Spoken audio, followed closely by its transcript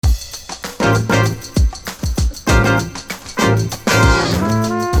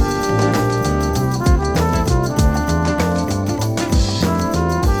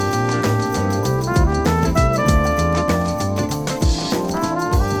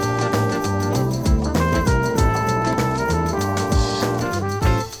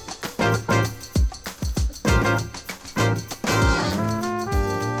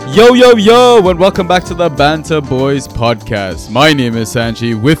Yo, yo, yo, and welcome back to the Banter Boys podcast. My name is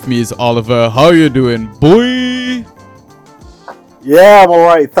Sanji. With me is Oliver. How you doing, boy? Yeah, I'm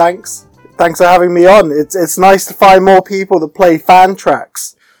alright, thanks. Thanks for having me on. It's nice to find more people that play fan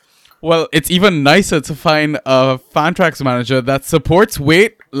tracks. Well, it's even nicer to find a fan tracks manager that supports.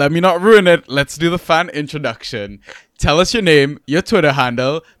 Wait, let me not ruin it. Let's do the fan introduction. Tell us your name, your Twitter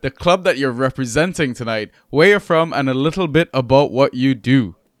handle, the club that you're representing tonight, where you're from, and a little bit about what you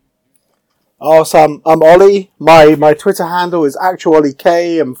do. Oh, so I'm Ollie. My Twitter handle is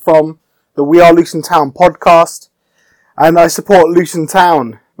ActualOllieK. I'm from the We Are Luton Town podcast, and I support Luton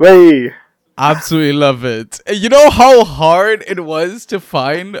Town. Hey. Absolutely love it. You know how hard it was to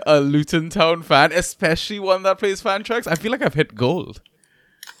find a Luton Town fan, especially one that plays fan tracks? I feel like I've hit gold.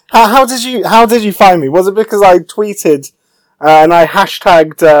 How did you find me? Was it because I tweeted and I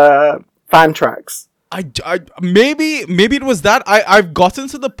hashtagged fan tracks? I maybe it was that. I've gotten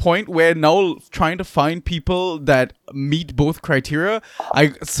to the point where now trying to find people that meet both criteria,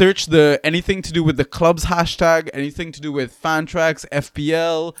 I search anything to do with the club's hashtag, anything to do with fan tracks,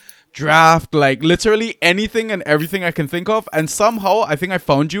 FPL, draft, like literally anything and everything I can think of, and somehow I think I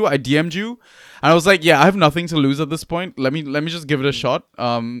found you. I DM'd you, and I was like, yeah, I have nothing to lose at this point. Let me just give it a shot.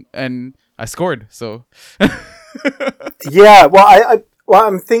 And I scored. So yeah, well,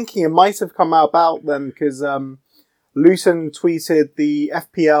 I'm thinking it might have come out about then because Luton tweeted the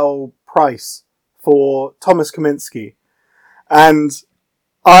FPL price for Thomas Kaminski, and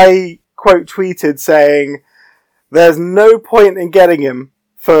I quote tweeted saying, "There's no point in getting him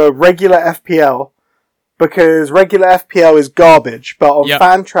for regular FPL because regular FPL is garbage, but on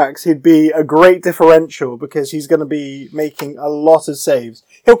fan tracks he'd be a great differential because he's going to be making a lot of saves.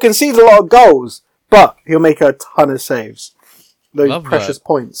 He'll concede a lot of goals, but he'll make a ton of saves. Those Love precious that.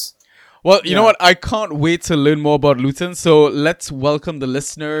 points." Well, you know what? I can't wait to learn more about Luton. So let's welcome the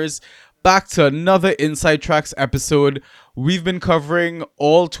listeners back to another Inside Tracks episode. We've been covering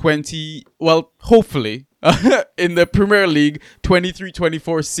all 20, well, hopefully, in the Premier League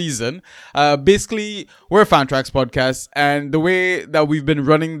 23-24 season. Basically, we're a Fan Tracks podcast, and the way that we've been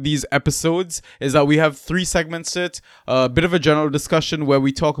running these episodes is that we have 3 segments to it. A bit of a general discussion where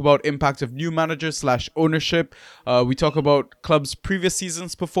we talk about impact of new managers / ownership. We talk about clubs' previous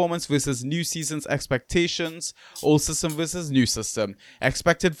season's performance versus new season's expectations, old system versus new system,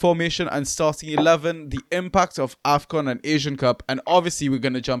 expected formation and starting 11, the impact of AFCON and Asian Cup, and obviously we're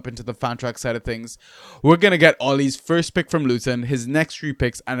going to jump into the Fan Track side of things. We're going to get Ollie's first pick from Luton, his next 3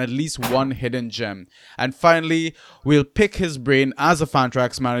 picks, and at least one hidden gem. And finally, we'll pick his brain as a Fan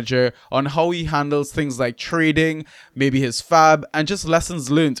Tracks manager on how he handles things like trading, maybe his fab, and just lessons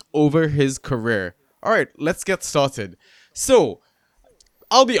learned over his career. Alright, let's get started. So,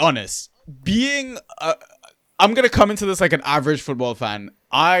 I'll be honest, I'm going to come into this like an average football fan.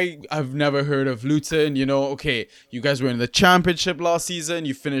 I have never heard of Luton. You know, okay, you guys were in the championship last season.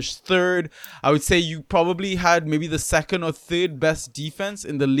 You finished 3rd. I would say you probably had maybe the 2nd or 3rd best defense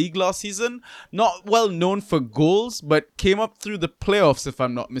in the league last season. Not well known for goals, but came up through the playoffs, if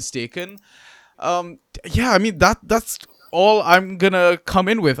I'm not mistaken. Yeah, I mean, that's all I'm going to come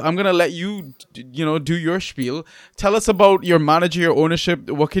in with. I'm going to let you, do your spiel. Tell us about your manager, your ownership.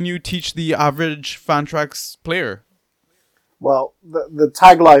 What can you teach the average Fan Tracks player? Well, the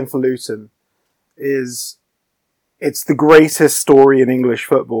tagline for Luton is, "It's the greatest story in English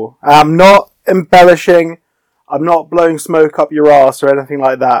football." I'm not embellishing. I'm not blowing smoke up your ass or anything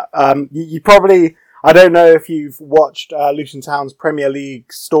like that. You probably, I don't know if you've watched Luton Town's Premier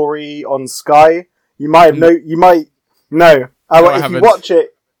League story on Sky. You might know. You might know. If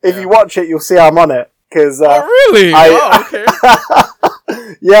you watch it, you'll see I'm on it. Cause, really? Okay.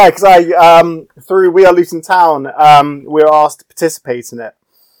 Yeah, because I through We Are Luton Town, we were asked to participate in it.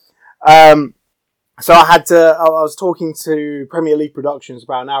 So I was talking to Premier League Productions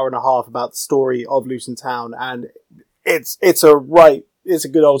for about an hour and a half about the story of Luton Town, and it's a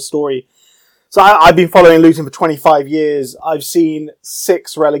good old story. So I've been following Luton for 25 years. I've seen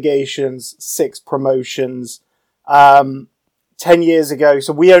 6 relegations, 6 promotions. 10 years ago,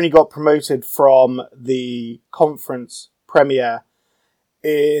 so we only got promoted from the Conference Premier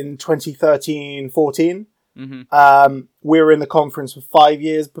in 2013-14. Mm-hmm. We were in the conference for 5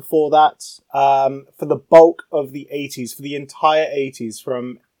 years before that. For the bulk of the 80s, for the entire 80s,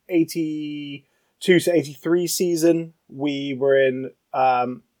 from 82 to 83 season, we were in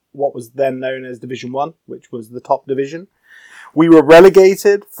what was then known as Division 1, which was the top division. We were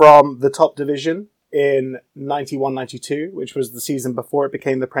relegated from the top division in 91-92, which was the season before it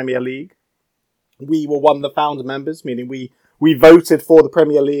became the Premier League. We were one of the founder members, meaning we voted for the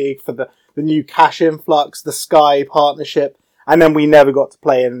Premier League, for the new cash influx, the Sky partnership, and then we never got to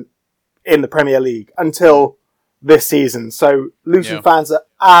play in the Premier League until this season. So Luton fans are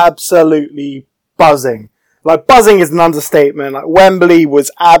absolutely buzzing. Like, buzzing is an understatement. Like, Wembley was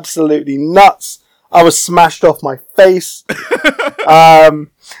absolutely nuts. I was smashed off my face. But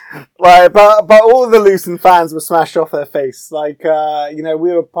all the Luton fans were smashed off their face. Like, we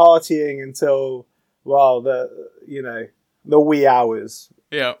were partying until, the wee hours.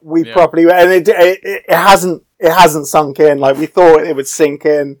 Yeah. We properly, and it hasn't sunk in. Like, we thought it would sink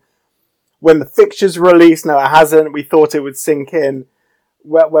in when the fixtures were released. No, it hasn't. We thought it would sink in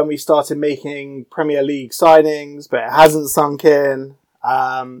when we started making Premier League signings, but it hasn't sunk in.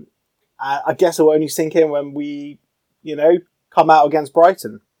 I guess it will only sink in when we, come out against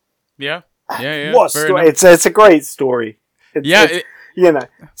Brighton. Yeah. What a story! It's a great story. It's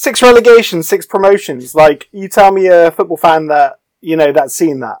 6 relegations, 6 promotions. Like, you tell me a football fan that that's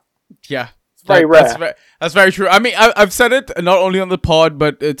seen that. Yeah. It's very rare. That's very true. I mean, I've said it not only on the pod,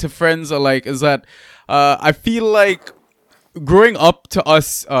 but to friends alike, is that I feel like growing up, to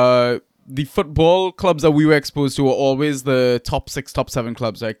us, the football clubs that we were exposed to were always the top 6, top 7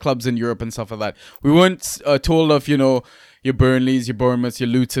 clubs, right? Clubs in Europe and stuff like that. We weren't told of, your Burnleys, your Bournemouths, your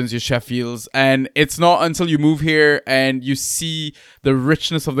Lutons, your Sheffields. And it's not until you move here and you see the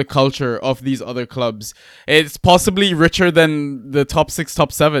richness of the culture of these other clubs. It's possibly richer than the top 6,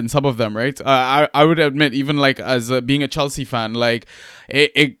 top 7, some of them, right? I would admit, even like as being a Chelsea fan, like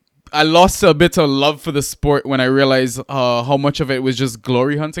I lost a bit of love for the sport when I realized how much of it was just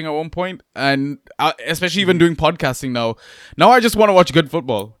glory hunting at one point. And especially even doing podcasting now. Now I just want to watch good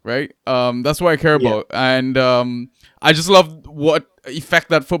football, right? That's what I care about. And I just love what effect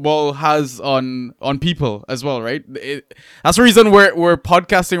that football has on people as well, right? That's the reason we're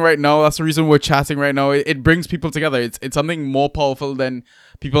podcasting right now. That's the reason we're chatting right now. It brings people together. It's something more powerful than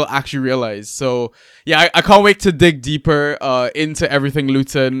people actually realize. So yeah, I can't wait to dig deeper into everything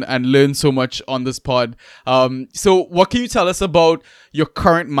Luton and learn so much on this pod. So what can you tell us about your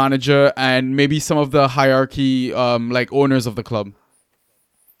current manager and maybe some of the hierarchy, like owners of the club?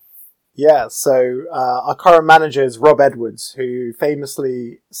 Yeah, so our current manager is Rob Edwards, who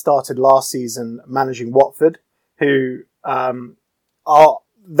famously started last season managing Watford, who are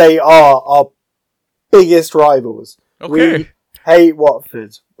our biggest rivals. Okay. We hate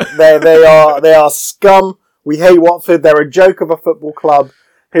Watford. They are scum. We hate Watford. They're a joke of a football club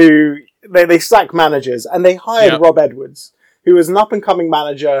who they sack managers, and they hired Rob Edwards, who is an up and coming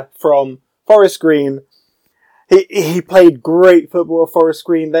manager from Forest Green. He played great football at Forest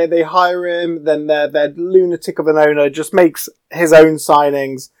Green. They hire him, then their lunatic of an owner just makes his own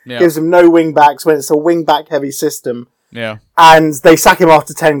signings, gives him no wing backs when it's a wing back heavy system. Yeah. And they sack him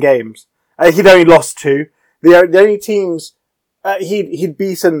after 10 games. He'd only lost 2. The only teams he'd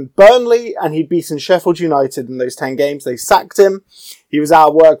beaten Burnley and he'd beaten Sheffield United in those 10 games. They sacked him. He was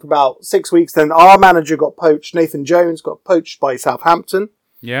out of work for about 6 weeks. Then our manager got poached. Nathan Jones got poached by Southampton.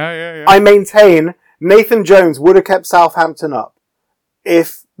 Yeah. I maintain Nathan Jones would have kept Southampton up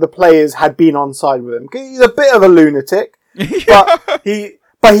if the players had been on side with him. He's a bit of a lunatic, but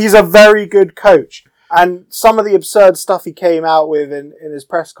he's a very good coach. And some of the absurd stuff he came out with in his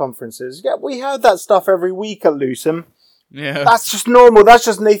press conferences, we heard that stuff every week at Luton. Yeah, that's just normal. That's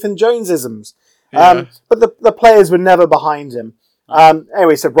just Nathan Jones-isms. But the players were never behind him.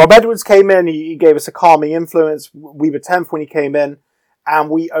 Anyway, so Rob Edwards came in. He gave us a calming influence. We were 10th when he came in.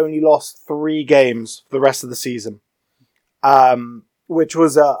 And we only lost 3 games for the rest of the season, which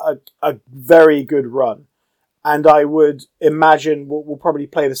was a very good run. And I would imagine we'll probably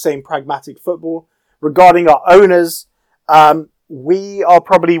play the same pragmatic football. Regarding our owners, we are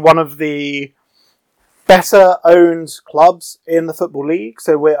probably one of the better owned clubs in the Football League.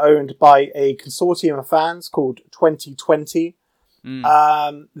 So we're owned by a consortium of fans called 2020.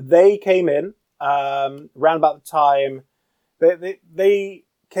 They came in around about the time... They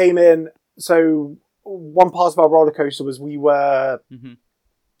came in, so one part of our roller coaster was we were,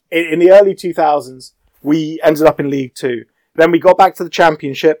 in the early 2000s, we ended up in League 2. Then we got back to the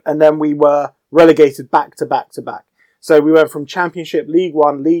Championship, and then we were relegated back to back to back. So we went from Championship, League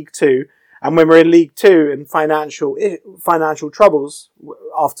 1, League 2, and when we're in League 2 in financial troubles,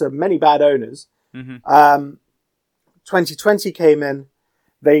 after many bad owners, 2020 came in,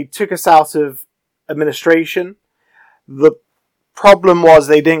 they took us out of administration. The problem was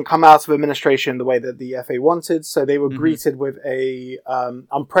they didn't come out of administration the way that the FA wanted, so they were greeted with a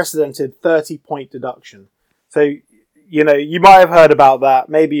unprecedented 30-point deduction. So, you might have heard about that,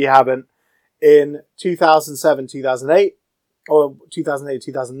 maybe you haven't. In 2007, 2008, or 2008,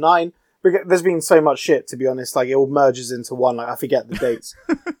 2009, because there's been so much shit, to be honest, like it all merges into one, like I forget the dates.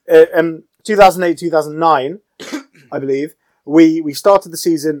 2008, 2009, I believe, We started the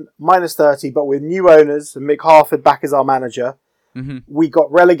season minus 30, but with new owners and Mick Harford back as our manager, we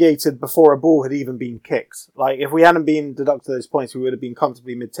got relegated before a ball had even been kicked. Like, if we hadn't been deducted those points, we would have been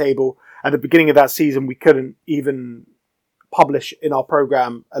comfortably mid-table. At the beginning of that season, we couldn't even publish in our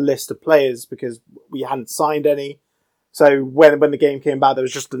program a list of players because we hadn't signed any. So when the game came back, there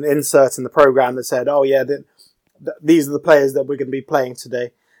was just an insert in the program that said, oh yeah, these are the players that we're going to be playing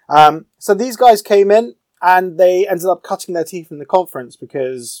today. So these guys came in and they ended up cutting their teeth in the conference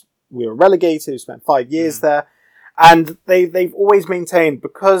because we were relegated. We spent 5 years there. And they've always maintained,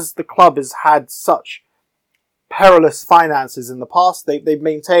 because the club has had such perilous finances in the past, they've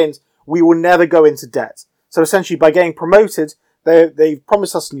maintained we will never go into debt. So essentially, by getting promoted, they've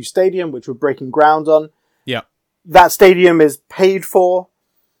promised us a new stadium, which we're breaking ground on. Yeah. That stadium is paid for.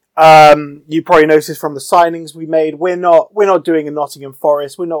 You probably noticed from the signings we made, we're not doing a Nottingham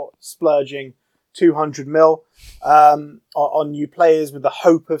Forest. We're not splurging 200 mil on new players with the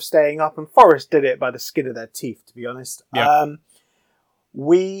hope of staying up. And Forest did it by the skin of their teeth, to be honest. Yeah.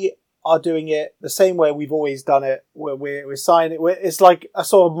 We are doing it the same way we've always done it. We're signing. It's like a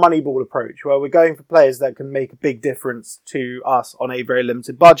sort of Moneyball approach, where we're going for players that can make a big difference to us on a very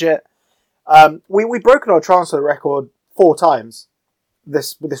limited budget. We've broken our transfer record 4 times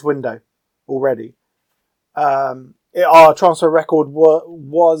this window already. Our transfer record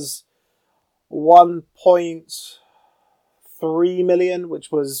was 1.3 million,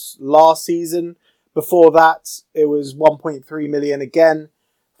 which was last season. Before that, it was 1.3 million again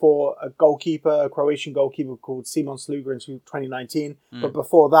for a Croatian goalkeeper called Simon Sluga in 2019. But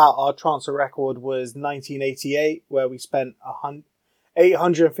before that, our transfer record was 1988, where we spent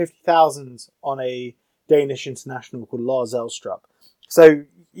 850,000 on a Danish international called Lars Elstrup. So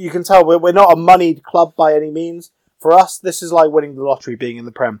you can tell we're not a moneyed club by any means. For us, this is like winning the lottery, being in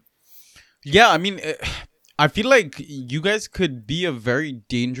the Prem. Yeah, I mean, I feel like you guys could be a very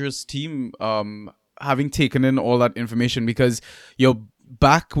dangerous team, having taken in all that information, because you're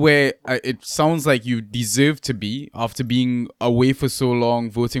back where it sounds like you deserve to be after being away for so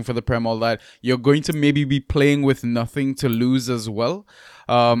long, voting for the Prem, all that. You're going to maybe be playing with nothing to lose as well.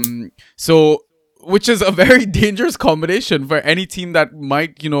 So, which is a very dangerous combination for any team that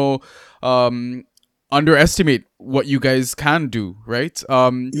might, underestimate what you guys can do, right?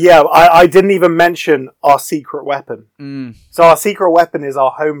 I didn't even mention our secret weapon. So our secret weapon is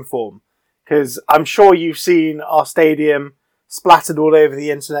our home form, because I'm sure you've seen our stadium splattered all over the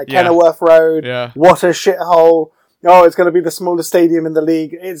internet. Yeah. Kenilworth Road, Yeah. What a shithole. Oh, it's going to be the smallest stadium in the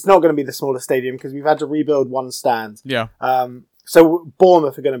league. It's not going to be the smallest stadium because we've had to rebuild one stand. Yeah. So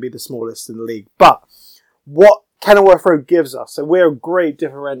Bournemouth are going to be the smallest in the league. But what Kenilworth Road gives us, so we're a great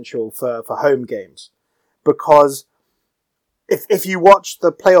differential for home games, because if you watch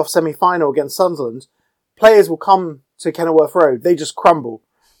the playoff semi-final against Sunderland, players will come to Kenilworth Road. They just crumble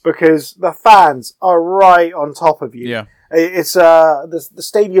because the fans are right on top of you. Yeah. It's the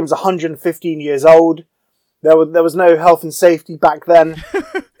stadium's 115 years old. There was no health and safety back then.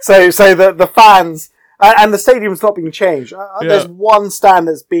 so the fans, and the stadium's not being changed. There's one stand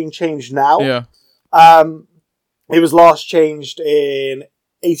that's being changed now. Yeah. It was last changed in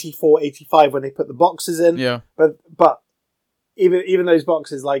 84, 85 when they put the boxes in. Yeah. But even those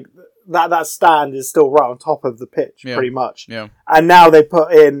boxes, like that stand is still right on top of the pitch, pretty much. Yeah. And now they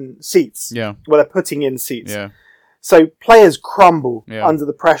put in seats. Yeah. Well, they're putting in seats. Yeah. So players crumble under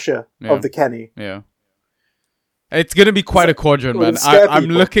the pressure of the Kenny. Yeah. It's going to be quite a quadrant, man. I'm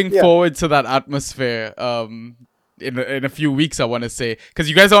looking forward to that atmosphere in a few weeks, I want to say. Because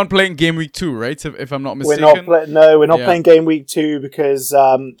you guys aren't playing game week 2, right? If I'm not mistaken. We're not playing game week 2 because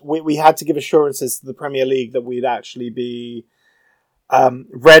we had to give assurances to the Premier League that we'd actually be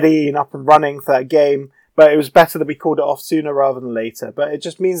ready and up and running for that game. But it was better that we called it off sooner rather than later. But it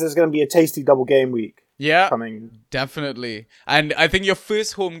just means there's going to be a tasty double game week. Yeah, coming. Definitely. And I think your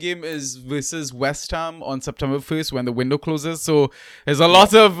first home game is versus West Ham on September 1st when the window closes. So there's a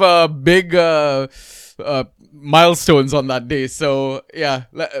lot of big milestones on that day. So yeah,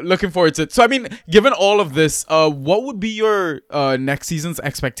 looking forward to it. So I mean, given all of this, what would be your next season's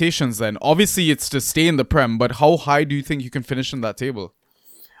expectations then? Obviously, it's to stay in the Prem, but how high do you think you can finish in that table?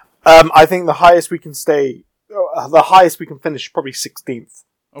 I think the highest we can finish is probably 16th.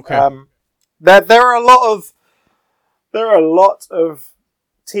 Okay. There are a lot of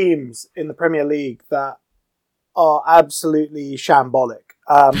teams in the Premier League that are absolutely shambolic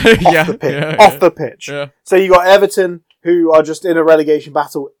off the pitch. Yeah. So you got Everton, who are just in a relegation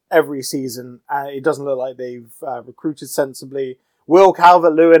battle every season, and it doesn't look like they've recruited sensibly. Will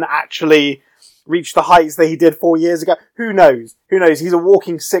Calvert-Lewin actually reach the heights that he did 4 years ago? Who knows? Who knows? He's a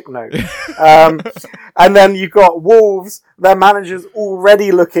walking sick note. And then you've got Wolves, their manager's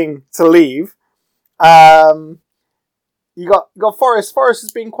already looking to leave. You got Forest. Forest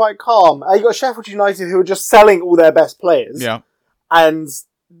has been quite calm. You got Sheffield United, who are just selling all their best players. Yeah. And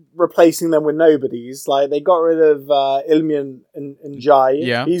replacing them with nobodies. Like, they got rid of Ilmian and Jai.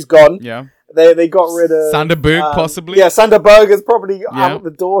 Yeah. He's gone. Yeah. They got rid of Sanderberg, possibly. Yeah, Sanderberg is probably out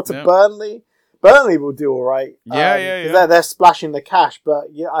the door to Burnley. Burnley will do all right. Yeah. They're splashing the cash, but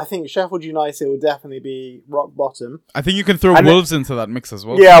yeah, I think Sheffield United will definitely be rock bottom. I think you can throw Wolves into that mix as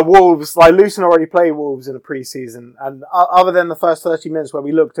well. Yeah, Wolves. Like, Luton already played Wolves in a pre-season, and other than the first 30 minutes where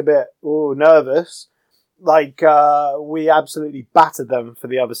we looked a bit nervous, like we absolutely battered them for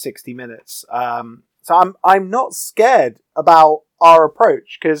the other 60 minutes. So I'm not scared about our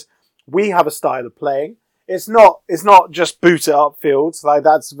approach because we have a style of playing. It's not just boot it upfield. Like,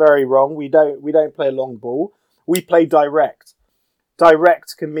 that's very wrong. We don't play a long ball. We play direct.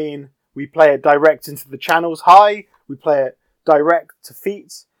 Direct can mean we play it direct into the channels high. We play it direct to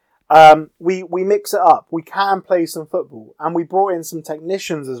feet. We mix it up. We can play some football, and we brought in some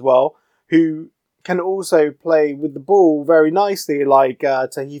technicians as well who can also play with the ball very nicely, like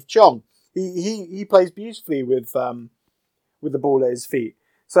Tahith Chong. He plays beautifully with the ball at his feet.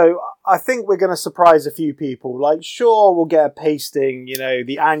 So I think we're going to surprise a few people. Like, sure, we'll get a pasting,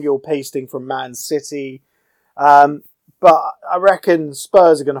 the annual pasting from Man City. But I reckon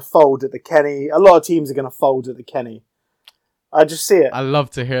Spurs are going to fold at the Kenny. A lot of teams are going to fold at the Kenny. I just see it. I love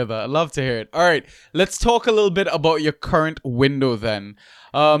to hear that. I love to hear it. All right, let's talk a little bit about your current window then.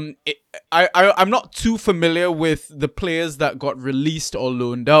 I'm not too familiar with the players that got released or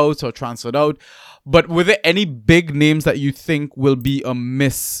loaned out or transferred out, but were there any big names that you think will be a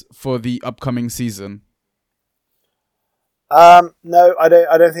miss for the upcoming season? No, I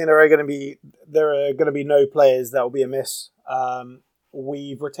don't think there are going to be no players that will be a miss.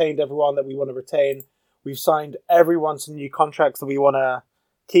 We've retained everyone that we want to retain. We've signed everyone to new contracts that we want to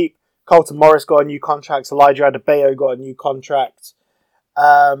keep. Colton Morris got a new contract. Elijah Adebayo got a new contract.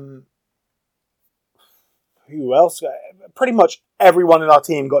 Who else? Pretty much everyone in our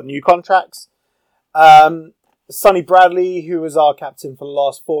team got new contracts. Sonny Bradley, who was our captain for the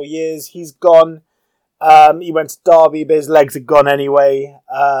last 4 years, he's gone. He went to Derby, but his legs are gone anyway.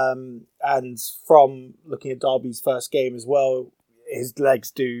 And from looking at Derby's first game as well, his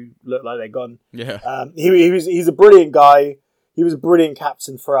legs do look like they're gone. Yeah. He's a brilliant guy. He was a brilliant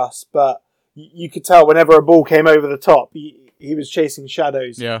captain for us, but you could tell whenever a ball came over the top, he was chasing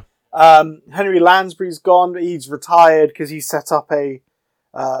shadows. Yeah. Henry Lansbury's gone. He's retired because he set up a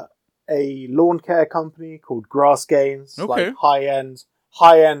lawn care company called Grass Gains. Okay. Like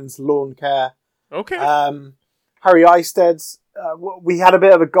high end lawn care. Okay. Harry Eisted. We had a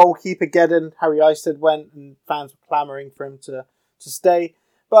bit of a goalkeeper get in. Harry Eisted went, and fans were clamouring for him to stay.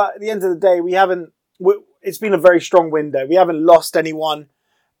 But at the end of the day, it's been a very strong window. We haven't lost anyone,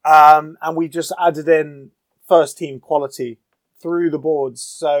 and we just added in first team quality through the boards.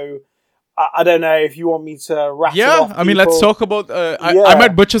 So I don't know if you want me to rattle off. Yeah, I mean, let's talk about. I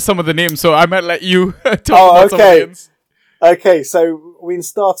might butcher some of the names, so I might let you talk about some of the names. Okay, so we can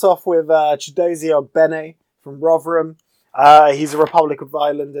start off with Chidozie Ogbene from Rotherham. He's a Republic of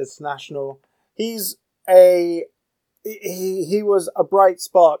Ireland international. He was a bright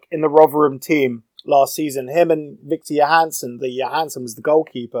spark in the Rotherham team last season. Him and Victor Johansson. Johansson was the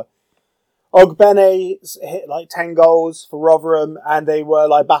goalkeeper. Ogbene hit like 10 goals for Rotherham, and they were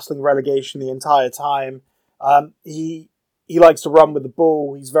like battling relegation the entire time. He likes to run with the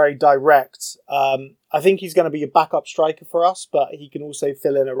ball. He's very direct. I think he's going to be a backup striker for us, but he can also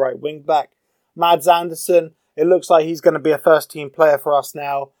fill in a right wing back. Mads Anderson, it looks like he's going to be a first team player for us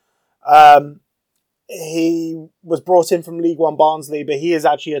now. He was brought in from League One Barnsley, but he is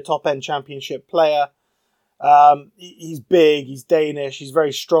actually a top end championship player. He's big, he's Danish, he's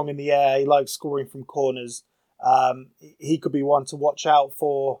very strong in the air, he likes scoring from corners. He could be one to watch out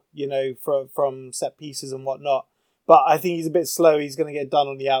for, from set pieces and whatnot. But I think he's a bit slow. He's going to get done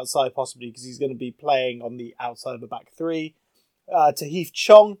on the outside possibly because he's going to be playing on the outside of the back three. Tahith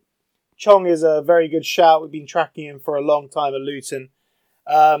Chong. Chong is a very good shout. We've been tracking him for a long time at Luton.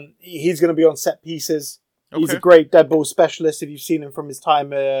 He's going to be on set pieces. Okay. He's a great dead ball specialist if you've seen him from his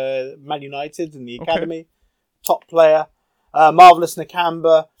time at Man United in the academy. Okay. Top player. Marvellous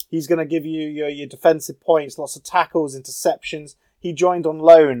Nakamba. He's going to give you your defensive points, lots of tackles, interceptions. He joined on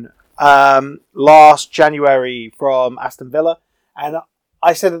loan last January from Aston Villa. And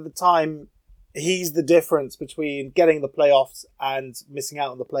I said at the time, he's the difference between getting the playoffs and missing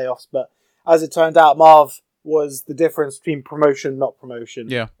out on the playoffs. But as it turned out, Marv was the difference between promotion, not promotion.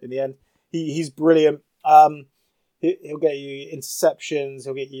 Yeah. In the end, He's brilliant. He'll get you interceptions.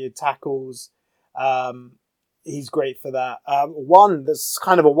 He'll get you tackles. He's great for that. One that's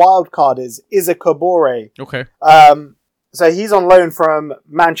kind of a wild card is Kabore. Okay. So he's on loan from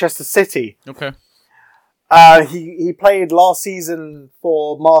Manchester City. Okay. He played last season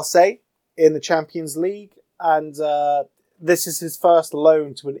for Marseille in the Champions League, and this is his first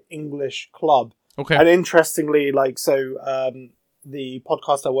loan to an English club. Okay. And interestingly, the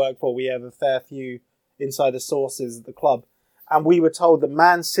podcast I work for, we have a fair few insider sources at the club, and we were told that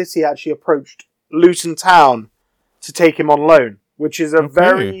Man City actually approached Luton Town to take him on loan, which is a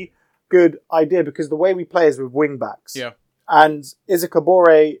very good idea because the way we play is with wing backs. Yeah. And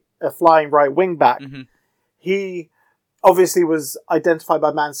Kabore, a flying right wing back, he obviously was identified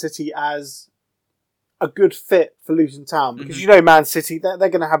by Man City as a good fit for Luton Town because you know Man City, they're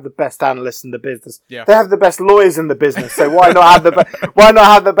going to have the best analysts in the business. Yeah. They have the best lawyers in the business, so why not have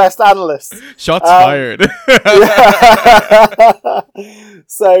the best analysts? Shots fired.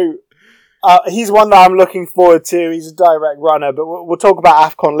 So he's one that I'm looking forward to. He's a direct runner, but we'll talk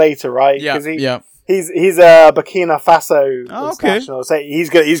about AFCON later, right? Yeah. He's a Burkina Faso international, okay. so he's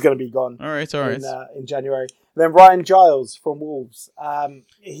going to be gone. All right. In January. Then Ryan Giles from Wolves.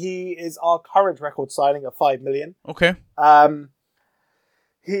 He is our current record signing at $5 million. Okay.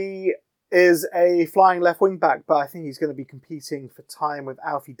 He is a flying left wing back, but I think he's going to be competing for time with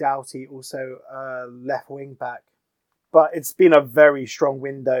Alfie Doughty, also a left wing back. But it's been a very strong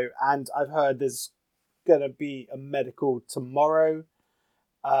window, and I've heard there's going to be a medical tomorrow.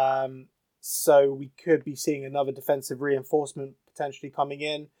 So we could be seeing another defensive reinforcement potentially coming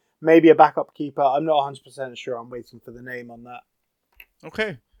in. Maybe a backup keeper. I'm not 100% sure. I'm waiting for the name on that.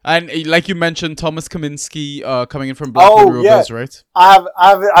 Okay. And like you mentioned, Thomas Kaminski coming in from Blackburn Rovers, right?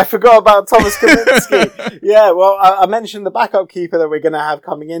 I forgot about Thomas Kaminski. Yeah, well, I mentioned the backup keeper that we're going to have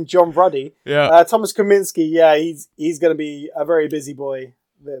coming in, John Ruddy. Yeah. Thomas Kaminski, yeah, he's going to be a very busy boy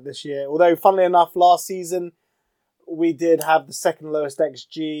this year. Although, funnily enough, last season we did have the second lowest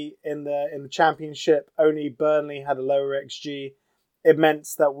XG in the Championship. Only Burnley had a lower XG. It meant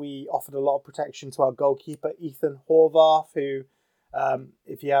that we offered a lot of protection to our goalkeeper, Ethan Horvath, who,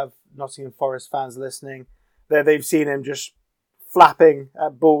 if you have Nottingham Forest fans listening, they've seen him just flapping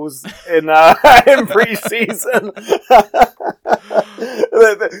at balls in pre-season.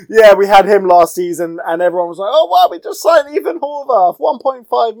 Yeah, we had him last season, and everyone was like, "Oh wow, we just signed Ethan Horvath,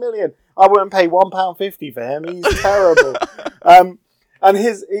 1.5 million. I wouldn't pay £1.50 for him. He's terrible." And he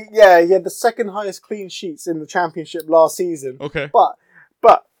had the second highest clean sheets in the Championship last season. Okay. But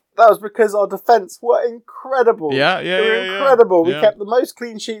that was because our defence were incredible. They were incredible. We kept the most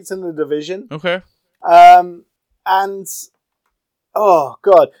clean sheets in the division. Okay. And oh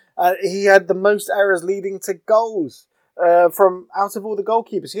god, he had the most errors leading to goals from out of all the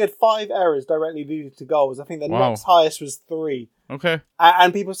goalkeepers. He had 5 errors directly leading to goals. I think the next highest was 3. Okay.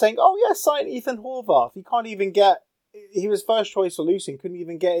 And people saying, "Oh yeah, sign Ethan Horvath. He can't even get." He was first choice for Luton. Couldn't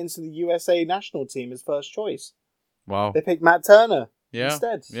even get into the USA national team as first choice. Wow. They picked Matt Turner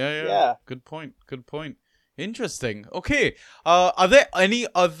instead. Yeah. Good point. Interesting. Okay. Are there any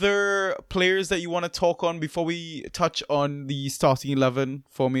other players that you want to talk on before we touch on the starting 11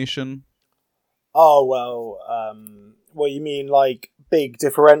 formation? Oh, well, what you mean, like big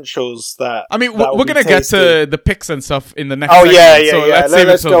differentials that... I mean, we're going to get to the picks and stuff in the next segment. So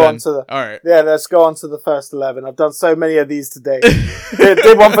let's go on to the... All right. Yeah, let's go on to the first 11. I've done so many of these today.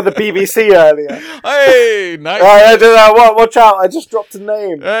 did one for the BBC earlier. Hey, nice. I did that. Watch out, I just dropped a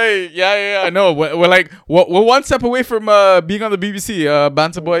name. Hey, yeah, I know. We're one step away from being on the BBC,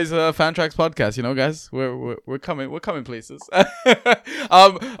 Banter Boys Fan Trax podcast, you know, guys. We're coming places.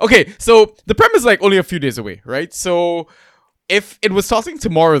 Okay, so the Prem is like only a few days away, right? So if it was starting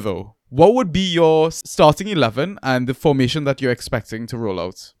tomorrow, though, what would be your starting 11 and the formation that you're expecting to roll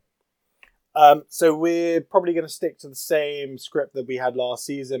out? So we're probably going to stick to the same script that we had last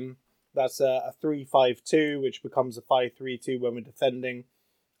season. That's a 3-5-2, which becomes a 5-3-2 when we're defending.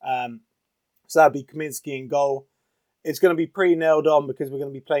 So that'd be Kaminski in goal. It's going to be pretty nailed on because we're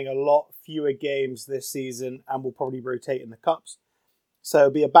going to be playing a lot fewer games this season and we'll probably rotate in the cups. So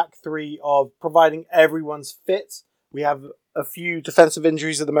it'll be a back three of providing everyone's fit. We have a few defensive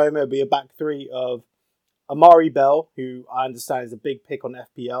injuries at the moment. It'll be a back three of Amari Bell, who I understand is a big pick on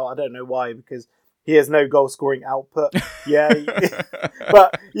FPL. I don't know why, because he has no goal scoring output. Yeah,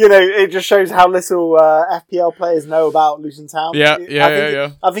 but you know, it just shows how little FPL players know about Luton Town.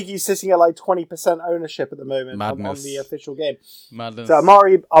 I think he's sitting at like 20% ownership at the moment on the official game. Madness. So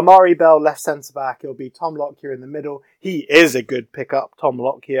Amari Bell, left centre back. It'll be Tom Lockyer in the middle. He is a good pickup, Tom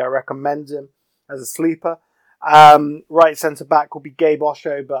Lockyer. I recommend him as a sleeper. Right centre back will be Gabe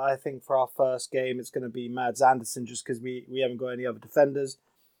Osho, but I think for our first game it's going to be Mads Anderson just because we haven't got any other defenders.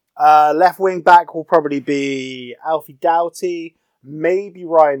 Left wing back will probably be Alfie Doughty, maybe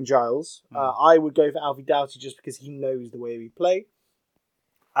Ryan Giles. I would go for Alfie Doughty just because he knows the way we play.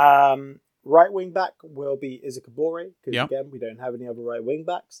 Right wing back will be Isaac Kabore, because again, we don't have any other right wing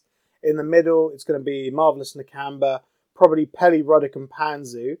backs. In the middle, it's going to be Marvellous Nakamba, probably Pelly, Ruddock and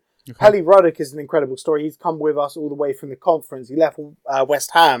Panzu. Okay. Pelly Ruddock is an incredible story. He's come with us all the way from the conference. He left West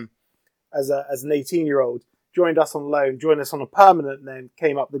Ham as an 18-year-old, joined us on loan, joined us on a permanent, and then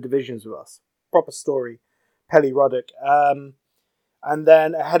came up the divisions with us. Proper story, Pelly Ruddock. And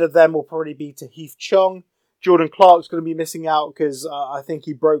then ahead of them will probably be Tahith Chong. Jordan Clark's going to be missing out because I think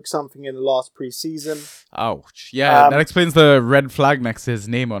he broke something in the last pre-season. Ouch. Yeah, that explains the red flag next to his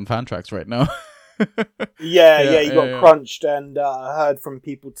name on Fantrax right now. He got crunched, and I heard from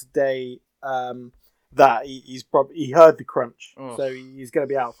people today that he heard the crunch, so he's going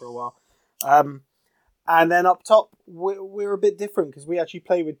to be out for a while. And then up top, we're a bit different because we actually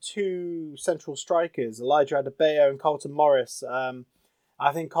play with two central strikers, Elijah Adebayo and Carlton Morris.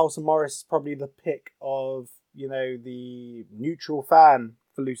 I think Carlton Morris is probably the pick of, the neutral fan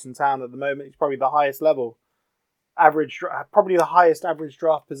for Luton Town at the moment. He's probably the highest level. Probably the highest average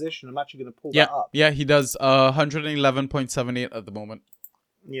draft position. I'm actually going to pull that up. Yeah, he does 111.78 at the moment.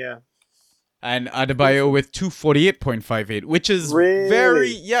 Yeah. And Adebayo with 248.58, which is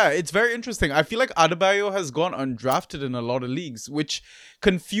it's very interesting. I feel like Adebayo has gone undrafted in a lot of leagues, which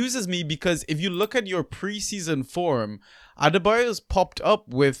confuses me because if you look at your preseason form, Adebayo's popped up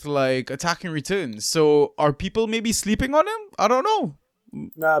with attacking returns. So are people maybe sleeping on him? I don't know.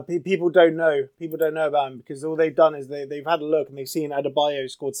 No, people don't know. People don't know about him because all they've done is they've had a look and they've seen Adebayo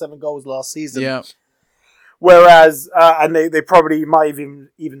scored 7 goals last season. Yeah. Whereas, and they probably might have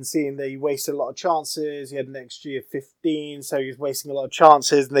even seen that he wasted a lot of chances. He had next year 15, so he was wasting a lot of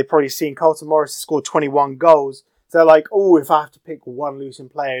chances. And they've probably seen Carlton Morris scored 21 goals. So they're like, if I have to pick one Luton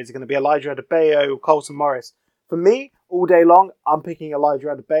player, is it going to be Elijah Adebayo or Carlton Morris? For me, all day long, I'm picking Elijah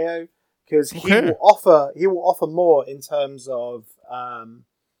Adebayo because he will offer more in terms of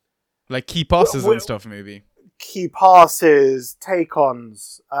key passes and stuff, maybe key passes,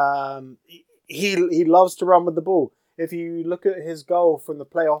 take-ons. He loves to run with the ball. If you look at his goal from the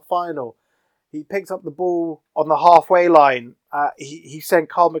playoff final, he picked up the ball on the halfway line. He sent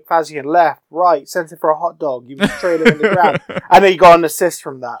Carl McFadzean left, right, sent it for a hot dog. He was trailing on the ground, and then he got an assist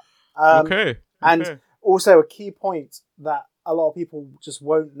from that. And also a key point that a lot of people just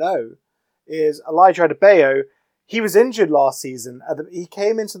won't know is Elijah Adebayo. He was injured last season. He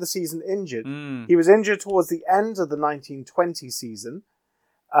came into the season injured. He was injured towards the end of the 1920 season.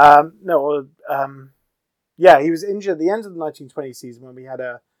 He was injured at the end of the 1920 season when we had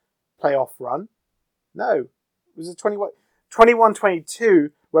a playoff run. No, it was a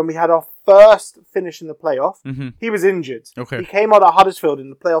 21-22 when we had our first finish in the playoff. Mm-hmm. He was injured. Okay. He came out at Huddersfield in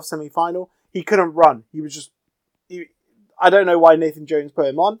the playoff semi-final. He couldn't run. He was just... I don't know why Nathan Jones put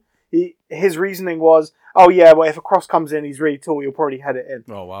him on. His reasoning was, if a cross comes in, he's really tall, he'll probably head it in.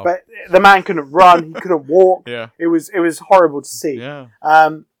 Oh, wow. But the man couldn't run, he couldn't walk. Yeah. It was horrible to see. Yeah.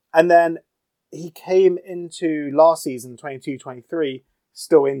 And then he came into last season, 22-23,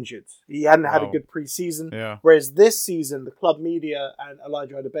 still injured. He hadn't had a good pre-season. Yeah. Whereas this season, the club media and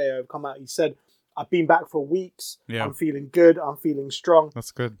Elijah Adebayo have come out, he said, I've been back for weeks, I'm feeling good, I'm feeling strong.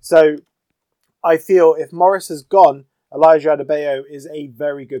 That's good. So I feel if Morris has gone, Elijah Adebayo is a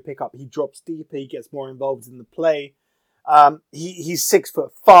very good pickup. He drops deeper. He gets more involved in the play. He's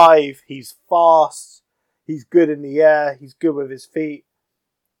 6'5". He's fast. He's good in the air. He's good with his feet.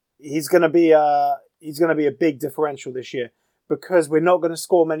 He's gonna be a big differential this year because we're not going to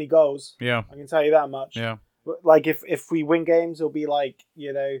score many goals. Yeah, I can tell you that much. Yeah, like if we win games, it'll be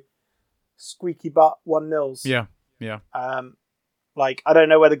squeaky butt 1-0s. Yeah, yeah. I don't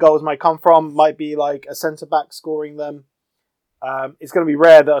know where the goals might come from. Might be a centre-back scoring them. It's going to be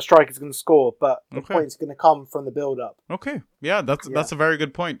rare that a striker's going to score, but the point's going to come from the build-up. Okay. Yeah, that's a very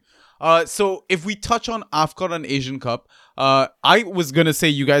good point. So if we touch on AFCON and Asian Cup, I was going to say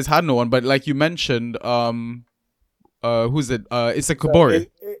you guys had no one, but like you mentioned, who's it? Issa Kabore.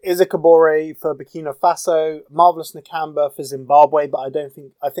 Issa Kabore for Burkina Faso, Marvellous Nakamba for Zimbabwe, but I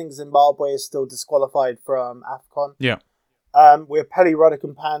think Zimbabwe is still disqualified from AFCON. Yeah. We have Pelly Ruddock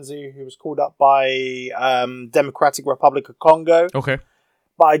and Panzu, who was called up by Democratic Republic of Congo. Okay.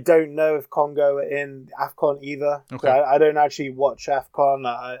 But I don't know if Congo are in AFCON either. Okay. I don't actually watch AFCON.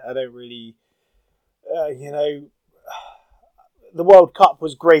 I don't really, the World Cup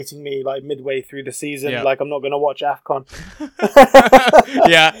was grating me like midway through the season. Yeah. Like I'm not going to watch AFCON.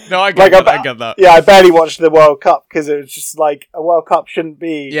 Yeah, no, I get Like, that. I get that. Yeah, I barely watched the World Cup because it was just like a World Cup shouldn't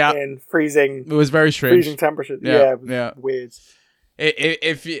be Yeah. in freezing. It was very strange. Freezing temperature. Yeah, Yeah, it was yeah. weird.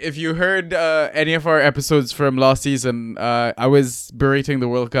 If you heard any of our episodes from last season, I was berating the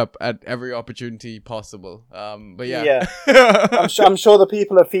World Cup at every opportunity possible. But yeah, I'm sure the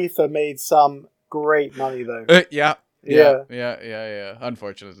people of FIFA made some great money though. Yeah.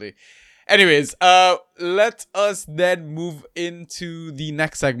 Unfortunately. Anyways, let us then move into the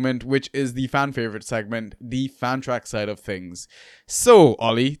next segment, which is the fan favorite segment, the fan track side of things. So,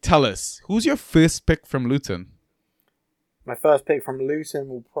 Ollie, tell us, who's your first pick from Luton? My first pick from Luton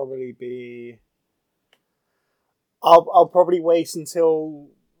will probably be. I'll probably wait until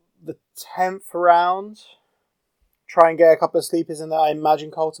the 10th round. Try and get a couple of sleepers in there. I imagine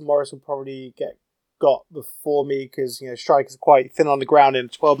Carlton Morris will probably got before me because strikers are quite thin on the ground in a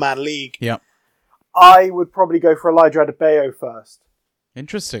 12-man league. Yeah, I would probably go for Elijah Adebayo first.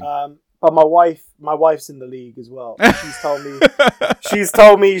 Interesting. But my wife's in the league as well. She's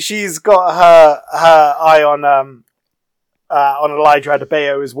told me she's got her eye on Elijah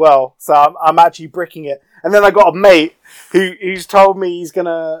Adebayo as well. So I'm actually bricking it. And then I got a mate who's told me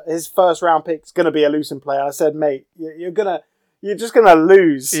his first round pick's gonna be a Luton player. I said, mate, you're just gonna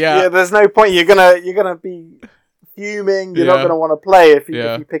lose. Yeah. There's no point. You're gonna be fuming. You're not gonna want to play if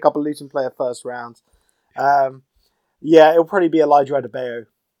you pick up a Luton player first round. It'll probably be Elijah Adebayo.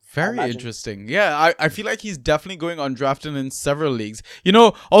 Very interesting. Yeah, I feel like he's definitely going undrafted in several leagues.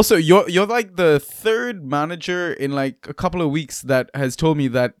 Also you're like the third manager in like a couple of weeks that has told me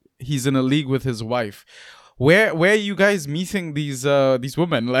that he's in a league with his wife. Where are you guys meeting these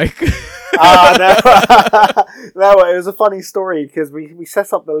women? Like No, it was a funny story because we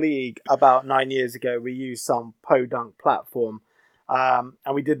set up the league about 9 years ago. We used some Podunk platform, and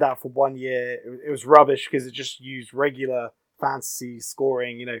we did that for 1 year. It was rubbish because it just used regular fantasy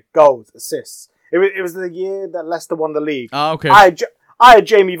scoring, goals, assists. It was the year that Leicester won the league. Oh, okay. I had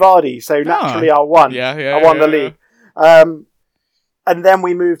Jamie Vardy, so naturally I won. I won the league. And then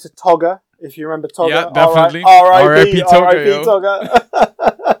we moved to Togger, if you remember Togger. Yeah, definitely. R.I.P. Togger.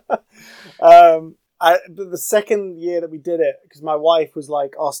 The second year that we did it, because my wife was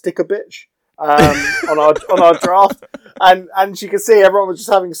like our sticker bitch on our draft, and she could see everyone was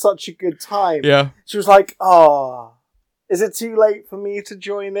just having such a good time. Yeah. She was like, is it too late for me to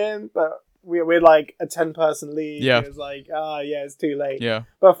join in? But we're like a 10-person league. Yeah. It was like, it's too late. Yeah.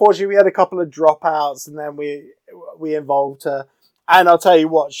 But unfortunately, we had a couple of dropouts, and then we involved her. And I'll tell you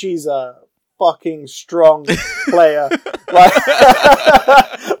what, she's a fucking strong player. Like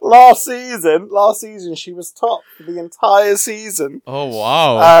last season, she was top for the entire season. Oh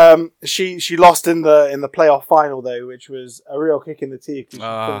wow! She lost in the playoff final though, which was a real kick in the teeth. She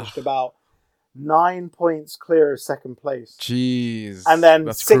finished about 9 points clear of second place. Jeez. And then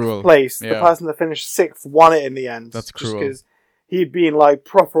that's sixth cruel. place, the person that finished sixth won it in the end. That's just cruel. because he'd been like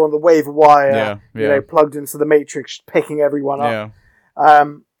proper on the waiver wire, plugged into the matrix, picking everyone up.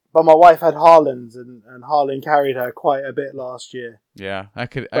 But my wife had Haaland, and Haaland carried her quite a bit last year. Yeah, I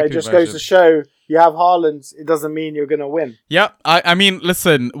could just imagine. goes to show, you have Haaland, it doesn't mean you're going to win. Yeah, I mean,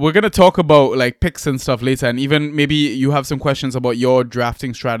 listen, we're going to talk about like picks and stuff later, and even maybe you have some questions about your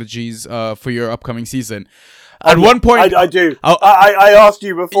drafting strategies for your upcoming season. At one point, I do. I asked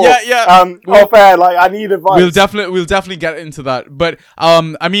you before. Yeah. Fair. Like, I need advice. We'll definitely get into that. But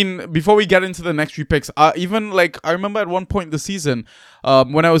I mean, before we get into the next three picks, even like I remember at one point this season,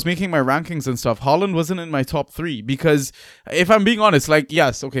 when I was making my rankings and stuff, Haaland wasn't in my top three because, if I'm being honest, like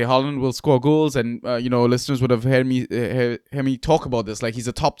yes, okay, Haaland will score goals, and listeners would have heard me talk about this. Like he's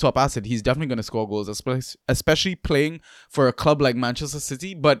a top asset. He's definitely going to score goals, especially playing for a club like Manchester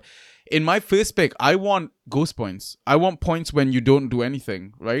City. But in my first pick, I want ghost points. I want points when you don't do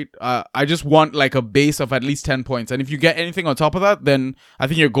anything, right? I just want like a base of at least 10 points. And if you get anything on top of that, then I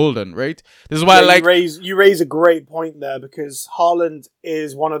think you're golden, right? This is why I like... You raise a great point there because Haaland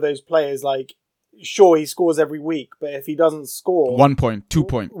is one of those players like, sure, he scores every week, but if he doesn't score... 1 point, 2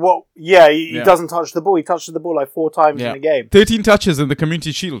 point. Well, yeah, he doesn't touch the ball. He touches the ball like 4 times in a game. 13 touches in the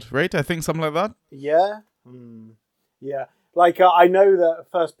Community Shield, right? I think something like that. Yeah. Yeah. Like, I know that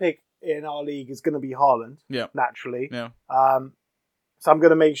first pick in our league is going to be Haaland, naturally. Yeah. So I'm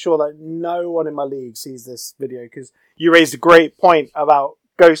going to make sure that no one in my league sees this video because you raised a great point about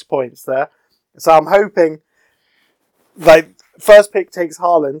ghost points there. So I'm hoping, like, first pick takes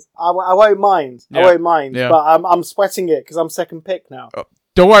Haaland. I won't mind. I won't mind. Yeah. But I'm sweating it because I'm second pick now. Oh,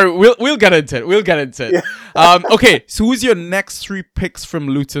 don't worry. We'll get into it. Yeah. Okay. So who's your next three picks from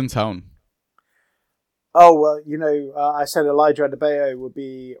Luton Town? Oh, well, I said Elijah Adebayo would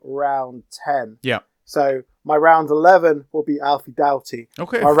be round 10. Yeah. So my round 11 will be Alfie Doughty.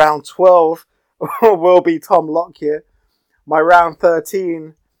 Okay. My round 12 will be Tom Lockyer. My round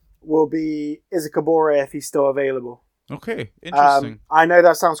 13 will be Izakabore if he's still available. Okay. Interesting. I know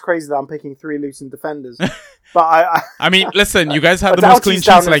that sounds crazy that I'm picking 3 Luton defenders, but I mean, listen, you guys had but the most clean Doughty's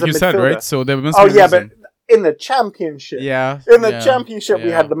down sheets, as like a you said, midfielder. right? So there must Oh be a yeah, reason. but in the championship, we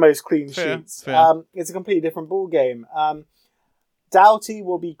had the most clean sheets. Fair. It's a completely different ball game. Doughty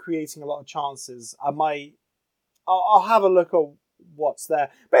will be creating a lot of chances. I'll have a look at what's there.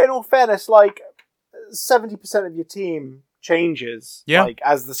 But in all fairness, like 70% of your team changes like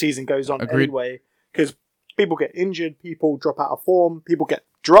as the season goes on. Agreed. Anyway, because people get injured, people drop out of form, people get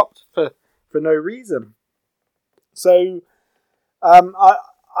dropped for no reason. So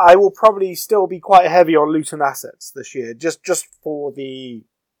I will probably still be quite heavy on Luton assets this year, just for the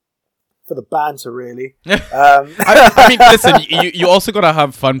banter, really. I mean, listen, you also gotta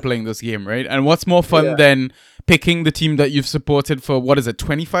have fun playing this game, right? And what's more fun than picking the team that you've supported for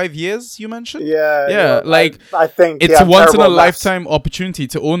 25 years? You mentioned, yeah. Like I think it's a once in a lifetime opportunity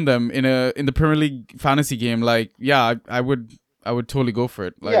to own them in the Premier League fantasy game. Like, yeah, I would totally go for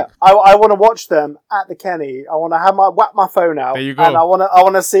it. Like, yeah, I want to watch them at the Kenny. I want to whack my phone out. There you go. And I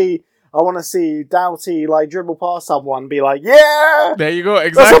want to see Doughty like dribble past someone and be like, yeah! There you go.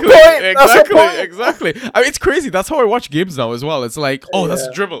 Exactly. That's a point. Exactly. I mean, it's crazy. That's how I watch games now as well. It's like, that's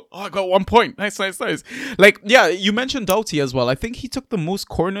a dribble. Oh, I got 1 point. Nice. Like, yeah, you mentioned Doughty as well. I think he took the most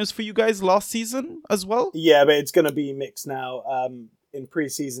corners for you guys last season as well. Yeah, but it's going to be mixed now. In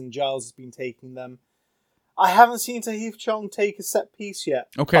pre-season, Giles has been taking them. I haven't seen Tahith Chong take a set piece yet,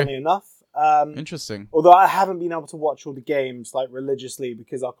 funny enough. Interesting. Although I haven't been able to watch all the games like religiously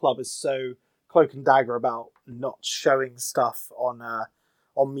because our club is so cloak and dagger about not showing stuff on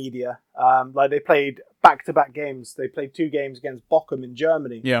media. Like they played back-to-back games. They played 2 games against Bochum in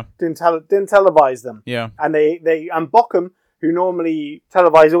Germany. Yeah. Didn't televise them. Yeah. And and Bochum, who normally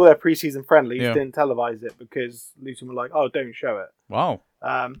televise all their preseason friendlies, didn't televise it because Luton were like, "Oh, don't show it." Wow.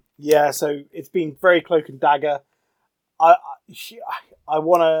 So it's been very cloak and dagger. I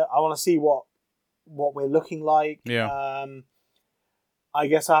wanna see what we're looking like. Yeah. I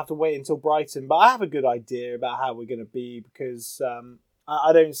guess I have to wait until Brighton, but I have a good idea about how we're going to be because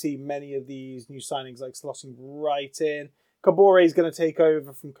I don't see many of these new signings like slotting right in. Kabore is going to take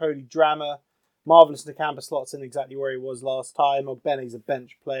over from Cody Drammer. Marvellous Nakamba slots in exactly where he was last time. Ogbene's a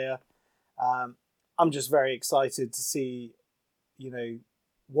bench player. I'm just very excited to see,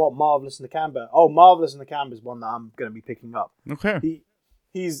 what Marvellous Nakamba. Oh, Marvellous Nakamba is one that I'm going to be picking up. Okay.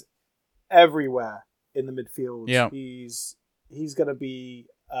 He's everywhere in the midfield. Yeah. He's going to be.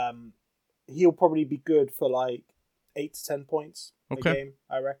 He'll probably be good for like 8 to 10 points a game,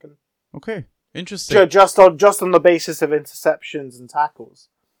 I reckon. Okay. Interesting. Just on the basis of interceptions and tackles.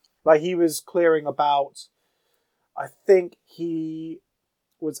 Like he was clearing about, I think he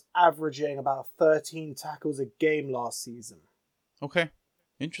was averaging about 13 tackles a game last season. Okay.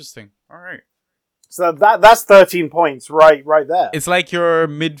 Interesting. All right. So that's 13 points right there. It's like your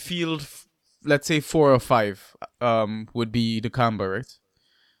midfield, let's say 4 or 5, would be the combo, right?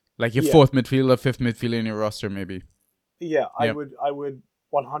 Like your 4th midfielder, 5th midfielder in your roster, maybe. Yeah, I would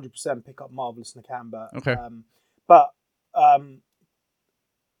 100% pick up Marvellous Nakamba. Okay. But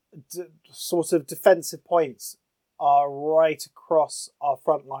sort of defensive points are right across our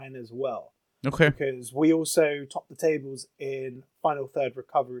front line as well. Okay. Because we also top the tables in final third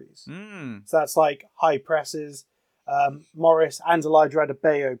recoveries. Mm. So that's like high presses. Morris and Elijah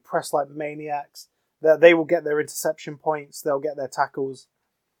Adebayo press like maniacs. They will get their interception points. They'll get their tackles.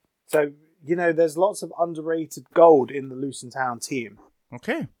 So, there's lots of underrated gold in the Luton Town team.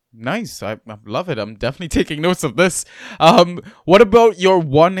 Okay. Nice. I love it. I'm definitely taking notes of this. What about your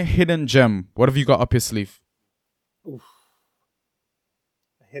one hidden gem? What have you got up your sleeve? Oof.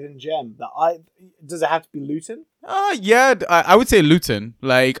 A hidden gem. Does it have to be Luton? Yeah, I would say Luton.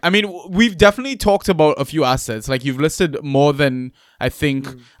 Like, I mean, we've definitely talked about a few assets. Like, you've listed more than I think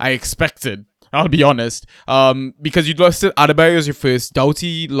I expected. I'll be honest. Because you listed Adebayo as your first,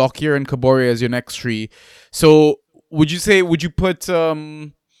 Doughty, Lockyer, and Kabore as your next 3. So, would you put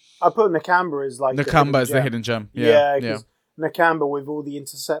I put Nakamba as like Nakamba as the hidden gem. Yeah, because Nakamba with all the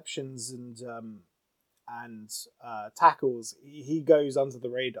interceptions and tackles, he goes under the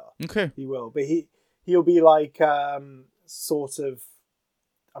radar. Okay. He will. But he'll be like sort of,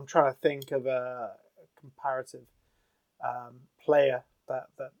 I'm trying to think of a comparative player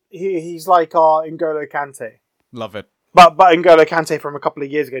that he's like our N'Golo Kante. Love it. But N'Golo Kante from a couple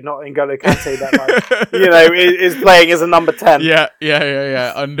of years ago, not N'Golo Kante that is playing as a number 10.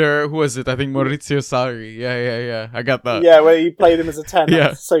 Yeah. Under, who was it? I think Maurizio Sarri. Yeah. I got that. Yeah, where he played him as a 10. Yeah.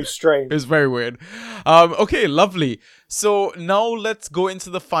 That's so strange. It's very weird. Okay, lovely. So now let's go into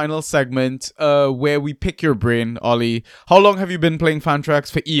the final segment where we pick your brain, Ollie. How long have you been playing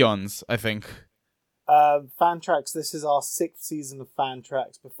Fantrax? For eons, I think. Fantrax, this is our 6th season of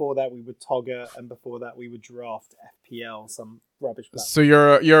Fantrax. Before that, we would Togger, and before that, we would Draft FPL, some rubbish platform. So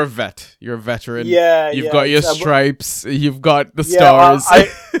you're a vet. You're a veteran. Yeah, You've got your stripes. You've got the stars. stars.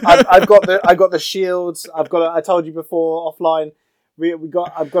 I've got the shields. I told you before offline.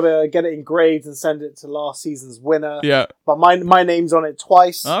 I've got to get it engraved and send it to last season's winner. Yeah. But my name's on it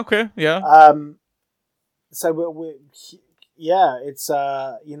twice. Okay. Yeah. So it's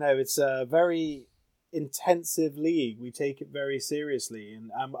it's a very intensive league. We take it very seriously,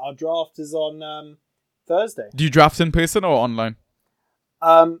 and our draft is on Thursday. Do you draft in person or online?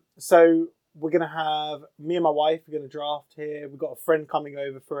 So we're gonna have me and my wife are gonna draft here. We've got a friend coming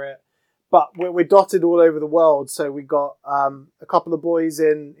over for it, but we're dotted all over the world. So we got a couple of boys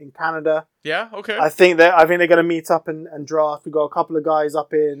in Canada. Yeah. Okay. I think they're gonna meet up and draft. We got a couple of guys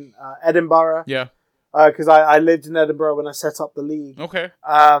up in Edinburgh. Yeah. Because I lived in Edinburgh when I set up the league. Okay.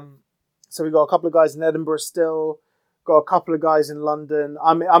 So we got a couple of guys in Edinburgh still. Got a couple of guys in London.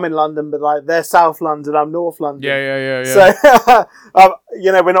 I'm in London, but like they're South London. I'm North London. Yeah. So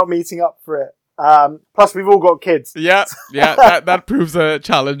we're not meeting up for it. Plus, we've all got kids. Yeah. That proves a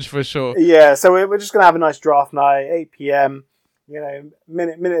challenge for sure. Yeah. So we're just gonna have a nice draft night, 8 p.m.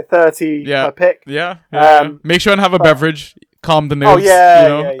 Minute 30 per pick. Yeah. Make sure and have a beverage. Calm the nerves. Oh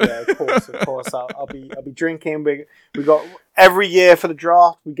yeah. Of course. I'll be drinking. We got every year for the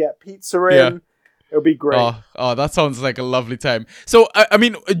draft. We get pizza in. Yeah. It'll be great. Oh, that sounds like a lovely time. So, I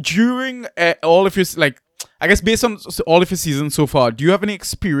mean, during all of your I guess based on all of your seasons so far, do you have any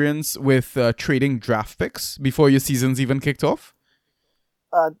experience with trading draft picks before your season's even kicked off?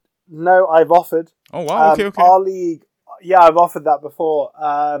 No, I've offered. Oh wow! Okay. Our league, I've offered that before.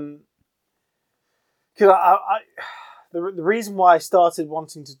 Because the reason why I started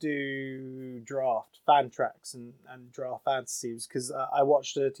wanting to do draft Fantrax and draft fantasy was because I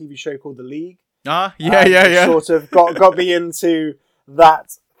watched a TV show called The League. Yeah. Sort of got me into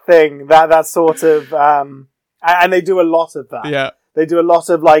that thing, that sort of, and they do a lot of that. Yeah. They do a lot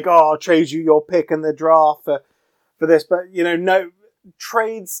of like, I'll trade you your pick in the draft for this, but no,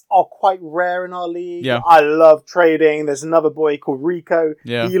 trades are quite rare in our league. Yeah. I love trading. There's another boy called Rico.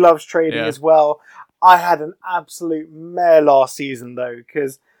 Yeah. He loves trading as well. I had an absolute mare last season though,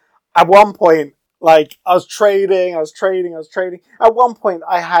 because at one point, like I was trading. At one point,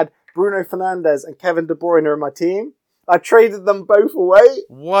 I had Bruno Fernandes and Kevin De Bruyne in my team. I traded them both away.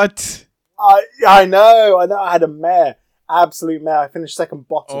 What? I know. I had a mare, absolute mare. I finished second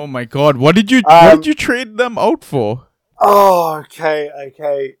bottom. Oh my god! What did you trade them out for? Oh,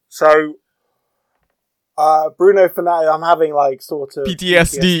 okay. So, Bruno Fernandes, I'm having like sort of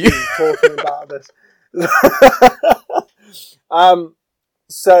PTSD talking about this.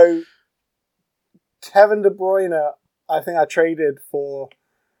 So Kevin De Bruyne, I think I traded for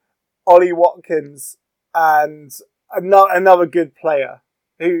Ollie Watkins and another good player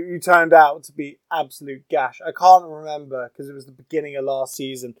who turned out to be absolute gash. I can't remember because it was the beginning of last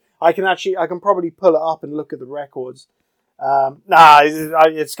season. I can probably pull it up and look at the records.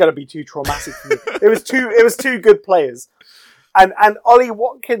 It's going to be too traumatic for me. It was two good players, and Ollie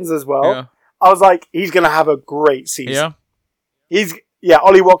Watkins as well. Yeah. I was like, he's going to have a great season. Yeah.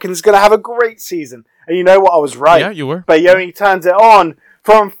 Ollie Watkins is going to have a great season. And you know what? I was right. Yeah, you were. But he turns it on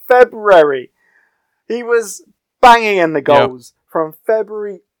from February. He was banging in the goals from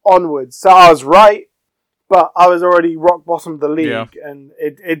February onwards. So I was right, but I was already rock bottom of the league, and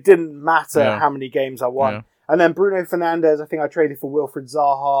it didn't matter how many games I won. Yeah. And then Bruno Fernandes, I think I traded for Wilfried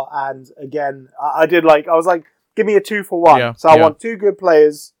Zaha, and again, I was like, give me a 2-for-1. Yeah. So I want two good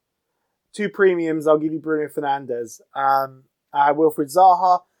players, 2 premiums. I'll give you Bruno Fernandes. Wilfried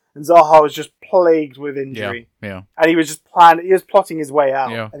Zaha, and Zaha was just plagued with injury. Yeah. And he was just plotting his way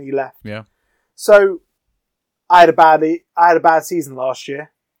out, and he left. Yeah. So I had a bad season last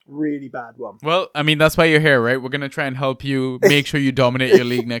year. Really bad one. Well, I mean, that's why you're here, right? We're going to try and help you make sure you dominate your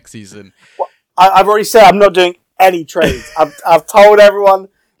league next season. Well, I've already said I'm not doing any trades. I've told everyone,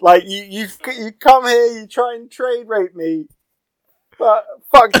 like, you come here, you try and trade rate me. But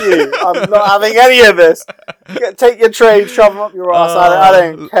fuck you. I'm not having any of this. Take your trade, shove them up your ass. I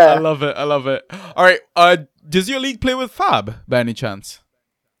don't care. I love it. All right. Does your league play with Fab by any chance?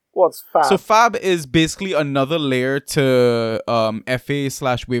 What's So fab? Fab is basically another layer to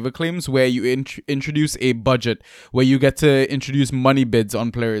FA/waiver claims where you introduce a budget where you get to introduce money bids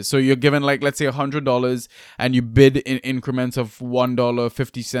on players. So you're given like, let's say $100 and you bid in increments of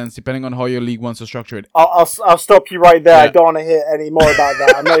 $1.50 depending on how your league wants to structure it. I'll stop you right there. Yeah. I don't want to hear any more about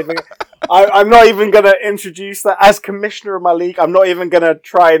that. I'm not even going to introduce that as commissioner of my league. I'm not even going to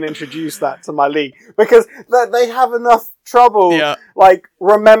try and introduce that to my league because they have enough trouble, like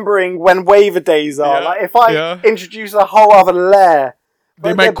remembering when waiver days are. Yeah. Like if I introduce a whole other layer,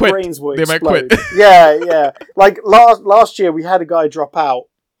 they might quit. Brains will they explode. might quit. Yeah. Like last year, we had a guy drop out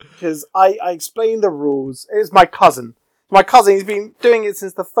because I explained the rules. It was my cousin. My cousin, he's been doing it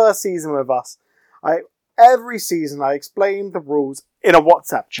since the first season with us. Every season, I explained the rules in a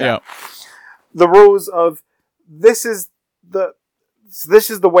WhatsApp chat. Yeah. The rules of this is the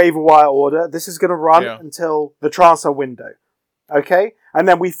waiver wire order. This is going to run until the transfer window. Okay? And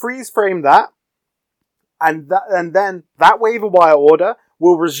then we freeze frame that. And then that waiver wire order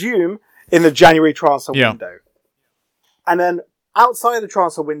will resume in the January transfer window. And then outside the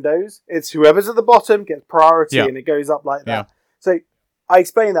transfer windows, it's whoever's at the bottom gets priority and it goes up like that. Yeah. So I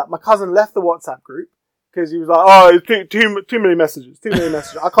explained that. My cousin left the WhatsApp group because he was like, oh, too many messages.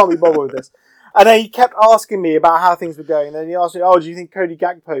 I can't be bothered with this. And then he kept asking me about how things were going. And then he asked me, oh, do you think Cody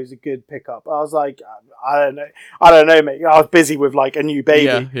Gakpo is a good pickup? I was like, I don't know, mate. I was busy with like a new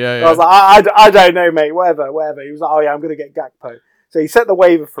baby. Yeah. I was like, I don't know, mate. Whatever. He was like, oh yeah, I'm going to get Gakpo. So he set the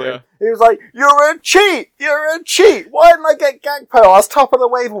waiver for him. He was like, you're a cheat. Why didn't I get Gakpo? I was top of the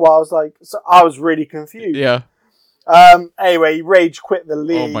waiver wire. I was like, so I was really confused. Yeah. Anyway, he rage quit the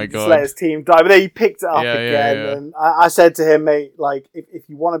league. Oh my God. Let his team die. But then he picked it up again. Yeah. And I said to him, mate, like, if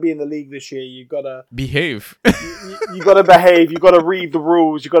you want to be in the league this year, you gotta behave. you gotta behave. You gotta read the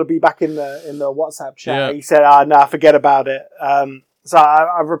rules. You gotta be back in the WhatsApp chat. Yeah. He said, nah, forget about it. So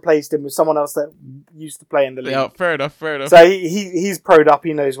I've replaced him with someone else that used to play in the league. Yeah, fair enough. So he's pro'd up.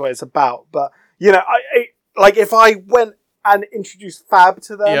 He knows what it's about. But you know, I like if I went and introduced Fab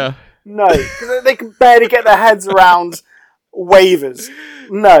to them. No, because they can barely get their heads around waivers.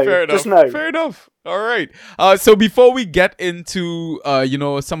 No, Fair enough. All right. So before we get into,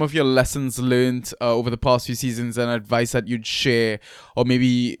 some of your lessons learned over the past few seasons and advice that you'd share, or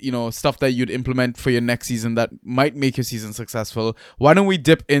maybe, stuff that you'd implement for your next season that might make your season successful, why don't we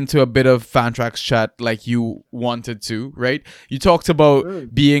dip into a bit of Fantrax chat like you wanted to, right? You talked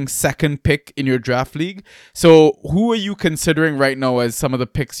about being second pick in your draft league. So who are you considering right now as some of the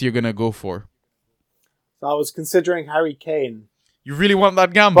picks you're going to go for? So I was considering Harry Kane. You really want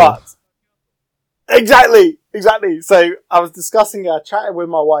that gamble? But Exactly. So I was chatting with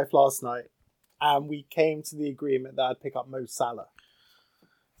my wife last night, and we came to the agreement that I'd pick up Mo Salah.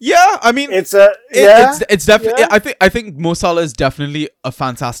 Yeah, I mean, it's definitely. Yeah. I think Mo Salah is definitely a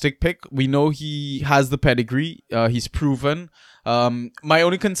fantastic pick. We know he has the pedigree. He's proven. My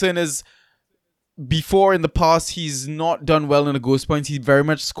only concern is, before in the past, he's not done well in the ghost points. He very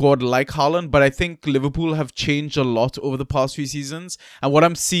much scored like Haaland, but I think Liverpool have changed a lot over the past few seasons. And what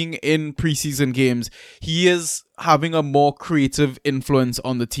I'm seeing in preseason games, he is having a more creative influence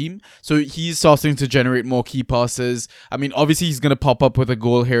on the team. So he's starting to generate more key passes. I mean, obviously he's going to pop up with a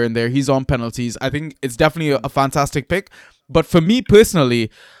goal here and there. He's on penalties. I think it's definitely a fantastic pick. But for me personally,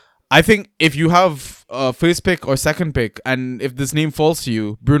 I think if you have a first pick or second pick, and if this name falls to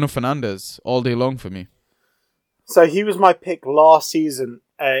you, Bruno Fernandes all day long for me. So he was my pick last season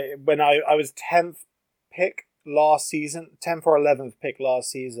when I was 10th pick last season, 10th or 11th pick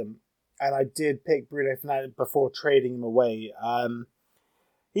last season. And I did pick Bruno Fernandes before trading him away.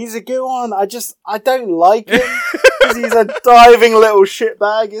 He's a good one. I don't like him because he's a diving little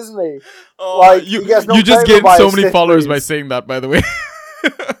shitbag, isn't he? Oh, like you just gained so many followers by saying that, by the way.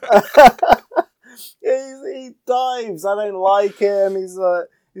 He dives. I don't like him. He's a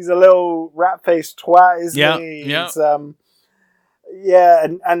little rat-faced twat, isn't he? Yeah.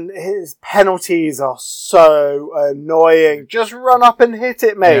 And his penalties are so annoying. Just run up and hit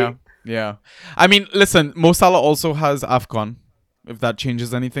it, mate. Yeah. I mean, listen, Mo Salah also has AFCON, if that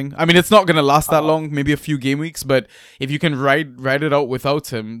changes anything. I mean, it's not going to last that long, maybe a few game weeks, but if you can ride it out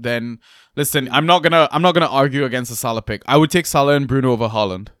without him, then listen, I'm not going to argue against a Salah pick. I would take Salah and Bruno over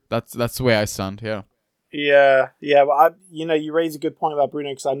Haaland. That's the way I stand, yeah. Yeah, but you raise a good point about Bruno,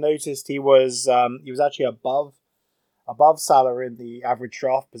 because I noticed he was actually above Salah in the average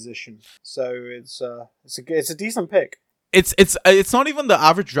draft position. So it's a decent pick. It's not even the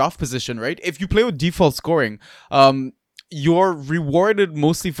average draft position, right? If you play with default scoring, you're rewarded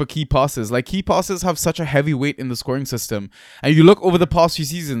mostly for key passes. Like, key passes have such a heavy weight in the scoring system. And you look over the past few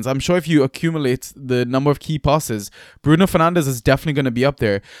seasons, I'm sure if you accumulate the number of key passes, Bruno Fernandes is definitely going to be up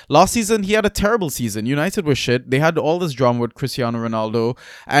there. Last season, he had a terrible season. United were shit. They had all this drama with Cristiano Ronaldo,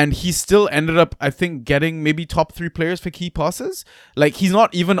 and he still ended up, I think, getting maybe top 3 players for key passes. Like, he's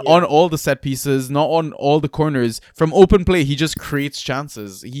not even on all the set pieces, not on all the corners. From open play, he just creates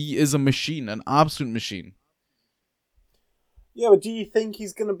chances. He is a machine, an absolute machine. Yeah, but do you think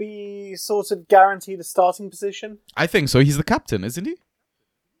he's going to be sort of guaranteed a starting position? I think so. He's the captain, isn't he?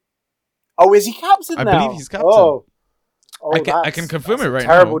 Oh, is he captain now? I believe he's captain. Oh, I can confirm it right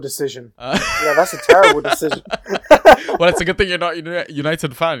now. Terrible decision. Yeah, that's a terrible decision. Well, it's a good thing you're not a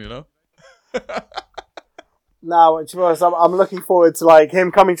United fan, you know? Now, to be honest, I'm looking forward to like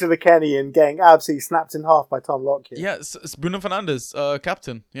him coming to the Kenny and getting absolutely snapped in half by Tom Lockyer. Yeah, it's Bruno Fernandes,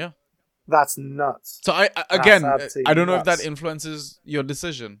 captain. Yeah. That's nuts. So I don't know if that influences your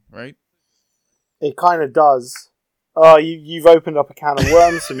decision, right? It kind of does. Oh, you've opened up a can of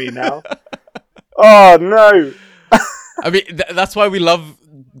worms for me now. Oh no! I mean, that's why we love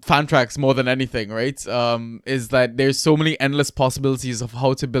fan tracks more than anything, right? Is that there's so many endless possibilities of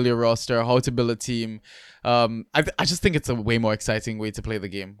how to build your roster, how to build a team. I just think it's a way more exciting way to play the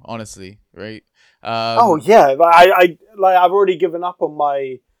game, honestly, right? Oh yeah, I've already given up on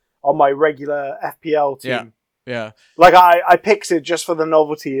my regular FPL team. Yeah. Like I picked it just for the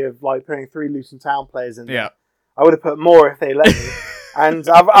novelty of like putting 3 Luton Town players in there. Yeah. I would have put more if they let me. And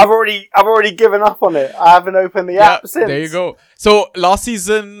I've already given up on it. I haven't opened the app since. There you go. So last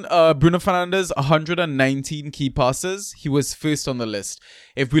season, Bruno Fernandes, 119 key passes. He was first on the list.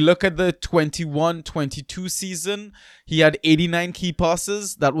 If we look at the 21-22 season, he had 89 key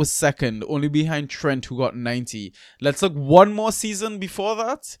passes. That was second, only behind Trent, who got 90. Let's look one more season before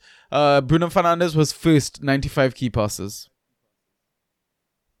that. Bruno Fernandes was first, 95 key passes.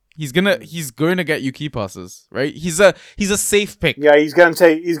 He's going to get you key passes, right? He's a safe pick. Yeah, he's going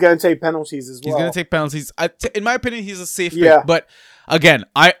to take penalties as well. He's going to take penalties. In my opinion, he's a safe pick. But again,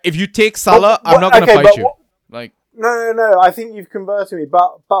 if you take Salah, I'm not going to fight you. No. I think you've converted me.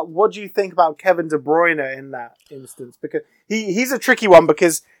 But what do you think about Kevin De Bruyne in that instance? Because he's a tricky one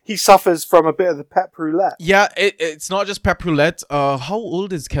because he suffers from a bit of the pep roulette. Yeah, it's not just pep roulette. How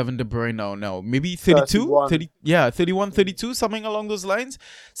old is Kevin De Bruyne now? Maybe 32? 31, 32, something along those lines.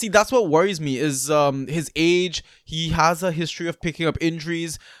 See, that's what worries me is his age. He has a history of picking up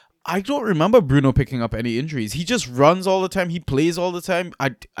injuries. I don't remember Bruno picking up any injuries. He just runs all the time. He plays all the time. I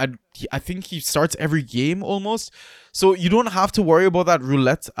think he starts every game almost. So you don't have to worry about that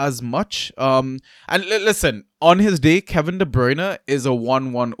roulette as much. And listen, on his day, Kevin De Bruyne is a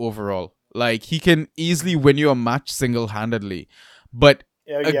 1-1 overall. Like, he can easily win you a match single-handedly. But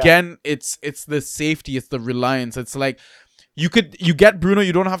again, it's the safety, it's the reliance. It's like you get Bruno,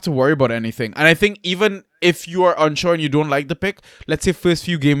 you don't have to worry about anything. And I think even if you are unsure and you don't like the pick, let's say first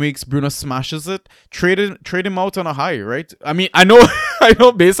few game weeks Bruno smashes it, trade him out on a high, right? I mean, I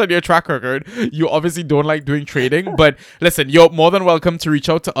know based on your track record, you obviously don't like doing trading, but listen, you're more than welcome to reach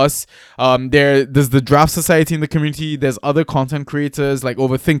out to us. There's the Draft Society in the community. There's other content creators like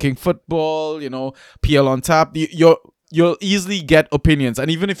Overthinking Football, PL on Tap. You'll easily get opinions.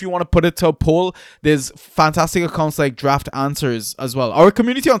 And even if you want to put it to a poll, there's fantastic accounts like Draft Answers as well. Our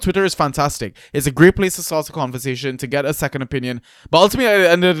community on Twitter is fantastic. It's a great place to start a conversation, to get a second opinion. But ultimately, at the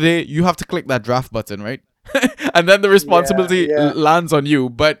end of the day, you have to click that draft button, right? And then the responsibility lands on you.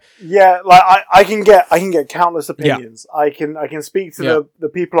 But yeah, like I can get countless opinions. I can speak to the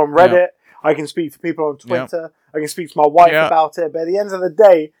people on Reddit. I can speak to people on Twitter. I can speak to my wife about it. But at the end of the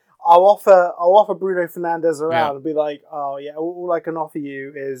day, I'll offer Bruno Fernandes around and be like, oh yeah, all I can offer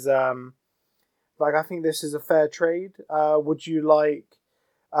you is I think this is a fair trade. Would you like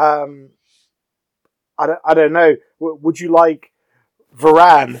I don't know. Would you like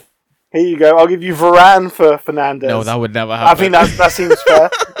Varane? Here you go. I'll give you Varane for Fernandes. No, that would never happen. I think that seems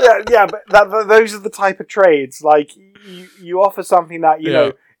fair. yeah, but those are the type of trades. Like you offer something that you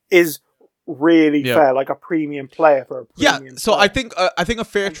know is really fair, like a premium player for a premium so player. I think a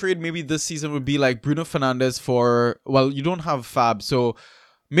fair trade maybe this season would be like Bruno Fernandes for, well, you don't have Fab, so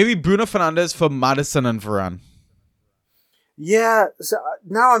maybe Bruno Fernandes for Maddison and Varane. Yeah, so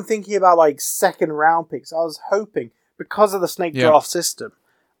now I'm thinking about like second round picks. I was hoping, because of the snake draft system,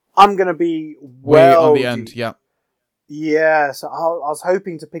 I'm going to be way on the end, Yeah, so I was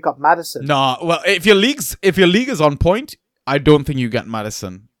hoping to pick up Maddison. No, well, if your league is on point, I don't think you get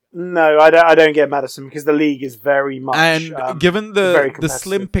Maddison. No, I don't get Madison because the league is very much And given very the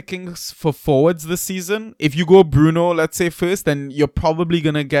slim competitive. pickings for forwards this season, if you go Bruno, let's say first, then you're probably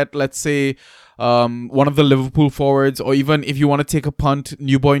gonna get, let's say, one of the Liverpool forwards, or even if you want to take a punt,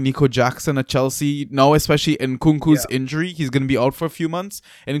 new boy Nico Jackson at Chelsea. Now, especially in Nkunku's Yeah. injury, he's gonna be out for a few months,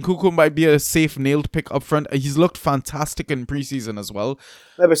 and Nkunku might be a safe nailed pick up front. He's looked fantastic in preseason as well.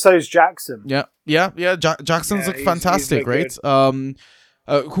 No, but so's Jackson. Yeah. Jackson's Yeah, look he's fantastic, looked right?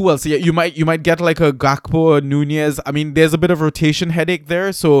 Who else? Yeah, you might get like a Gakpo, a Nunez. I mean, there's a bit of rotation headache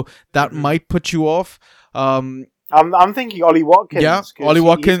there, so that might put you off. I'm thinking Ollie Watkins. Yeah, 'cause Ollie he's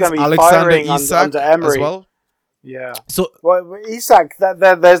Watkins, gonna be Alexander firing Isak under Emery as well. Yeah. So Well, Isak,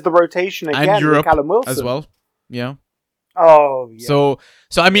 there's the rotation again and Europe with Callum Wilson as well. Yeah. Oh, yeah. So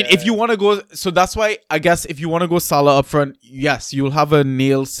I mean, if you Yeah. want to go, so that's why I guess if you want to go Salah up front, yes, you'll have a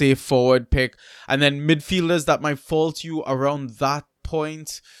nail safe forward pick, and then midfielders that might fall to you around that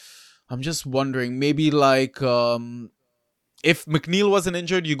point. I'm just wondering, maybe like if McNeil wasn't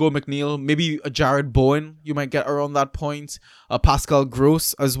injured, you go McNeil. Maybe a Jared Bowen you might get around that point. Pascal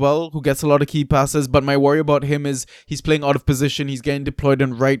Gross as well, who gets a lot of key passes. But my worry about him is he's playing out of position. He's getting deployed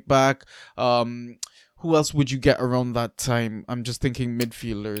in right back. Who else would you get around that time? I'm just thinking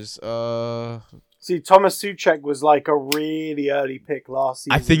midfielders. See, Thomas Suchek was like a really early pick last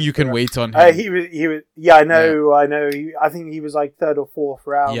season. I think you can wait on him. He was. Yeah, I know. I think he was like third or fourth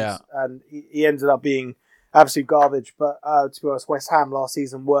round. Yeah. And he ended up being absolute garbage. But to be honest, West Ham last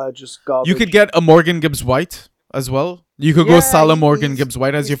season were just garbage. You could get a Morgan Gibbs-White as well. You could go Salah, Morgan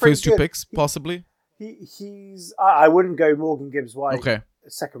Gibbs-White as your first two picks, possibly. He's. I wouldn't go Morgan Gibbs-White. Okay.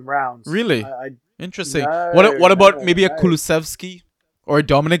 Second round. Really? Interesting. No, What about no, maybe a no. Kulusevski or a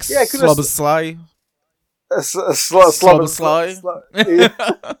Dominic Yeah, Szoboszlai? Slobosly.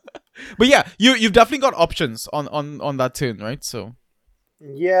 But yeah, you've definitely got options on that turn, right? So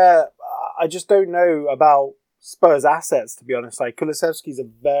Yeah, I just don't know about Spurs assets, to be honest. Like, Kulusevski's a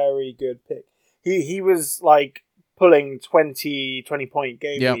very good pick. He was like pulling 20 point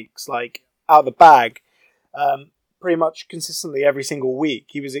game weeks like out the bag, pretty much consistently every single week.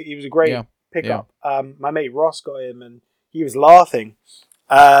 He was a great pickup. My mate Ross got him and he was laughing.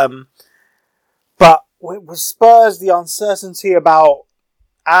 But with Spurs, the uncertainty about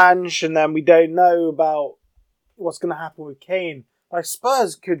Ange, and then we don't know about what's going to happen with Kane. Like,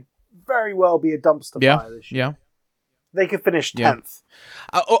 Spurs could very well be a dumpster fire this year. Yeah. They could finish 10th.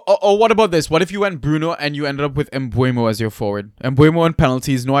 Or what about this? What if you went Bruno and you ended up with Mbeumo as your forward? Mbeumo on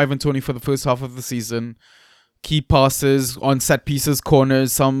penalties, no Ivan Toney for the first half of the season. Key passes on set pieces,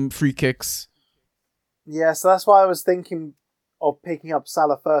 corners, some free kicks. Yeah, so that's why I was thinking of picking up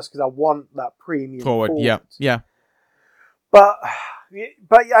Salah first, because I want that premium forward. Yeah. But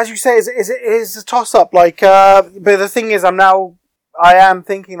as you say, it's a toss-up. Like, but the thing is, I am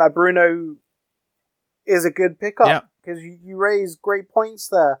thinking that Bruno is a good pickup because you raise great points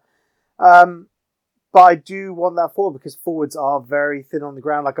there. But I do want that forward because forwards are very thin on the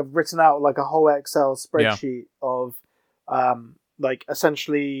ground. Like, I've written out like a whole Excel spreadsheet of like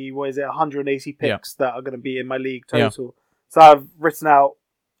essentially 180 picks that are going to be in my league total. Yeah. So I've written out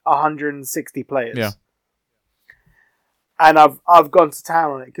 160 players. Yeah. And I've gone to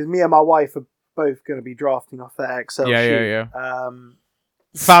town on it because me and my wife are both going to be drafting off that Excel sheet. Yeah.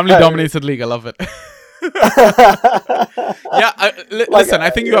 Family dominated league. I love it. Listen, I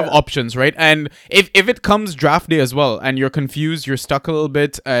think you have options, right? And if it comes draft day as well, and you're confused, you're stuck a little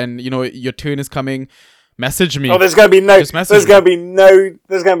bit, and you know your turn is coming, message me. Oh, there's going to be no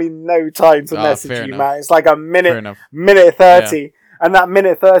time to message you, man. It's like a minute 30, and that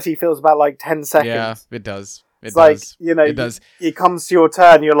minute 30 feels about like 10 seconds. Yeah, it does. It's like, you know, it comes to your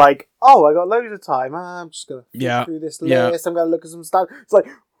turn, you're like, oh, I got loads of time. I'm just going to flip through this list. I'm going to look at some stuff. It's like,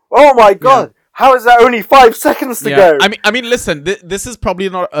 oh my God, how is that only 5 seconds to go? I mean, listen, this is probably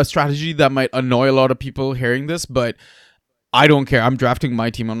not a strategy that might annoy a lot of people hearing this, but I don't care. I'm drafting my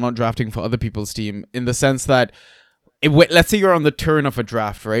team. I'm not drafting for other people's team, in the sense that let's say you're on the turn of a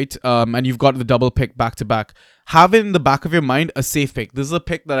draft, right? And you've got the double pick back to back. Have in the back of your mind a safe pick. This is a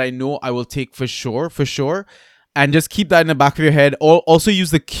pick that I know I will take for sure. And just keep that in the back of your head. Also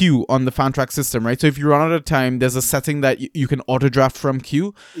use the queue on the Fantrax system, right? So if you run out of time, there's a setting that you can auto draft from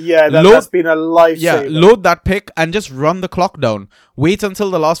queue. Yeah, that's been a lifesaver. Yeah, load that pick and just run the clock down. Wait until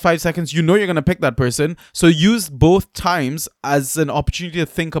the last 5 seconds. You know you're going to pick that person. So use both times as an opportunity to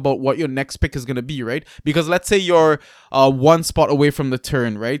think about what your next pick is going to be, right? Because let's say you're 1 spot away from the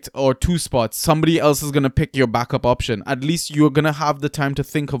turn, right? Or 2 spots. Somebody else is going to pick your backup option. At least you're going to have the time to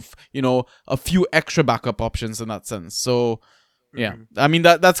think of, you know, a few extra backup options in that sense. So, yeah. I mean,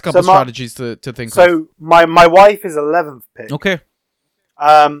 that's a couple strategies to think of. So, my wife is 11th pick. Okay.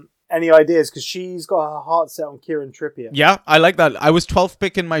 Any ideas? Because she's got her heart set on Kieran Trippier. Yeah, I like that. I was 12th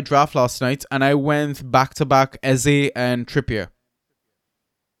pick in my draft last night, and I went back-to-back Eze and Trippier.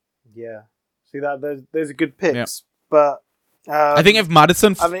 Yeah. See, those are good picks. Yeah. But I think if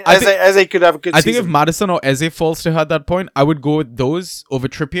Maddison... Eze could have a good season. I think if Maddison or Eze falls to her at that point, I would go with those over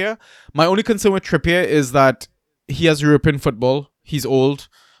Trippier. My only concern with Trippier is that he has European football. He's old.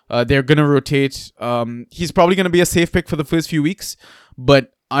 They're going to rotate. He's probably going to be a safe pick for the first few weeks,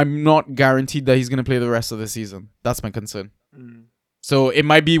 but I'm not guaranteed that he's going to play the rest of the season. That's my concern. Mm. So it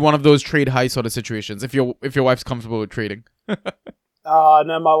might be one of those trade high sort of situations if your wife's comfortable with trading.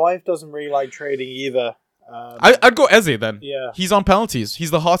 No, my wife doesn't really like trading either. I'd go Eze then. Yeah. He's on penalties.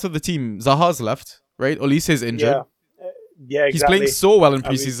 He's the heart of the team. Zaha's left, right? Olise's injured. Yeah, exactly. He's playing so well in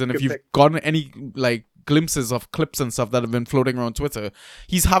preseason. If you've gotten any glimpses of clips and stuff that have been floating around Twitter,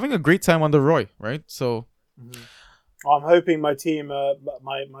 he's having a great time under Roy, right? So... Mm-hmm. I'm hoping my team,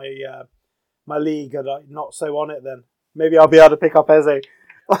 my league are not so on it then. Maybe I'll be able to pick up Eze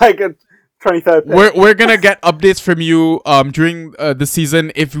like a 23rd pick. We're gonna get updates from you during the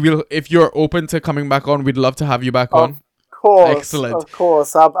season. If you're open to coming back on, we'd love to have you back on. Of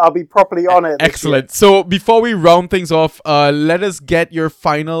course. I'll be properly on it. Excellent. So before we round things off, let us get your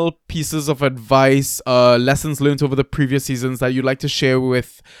final pieces of advice, lessons learned over the previous seasons that you'd like to share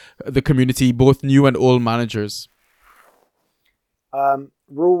with the community, both new and old managers.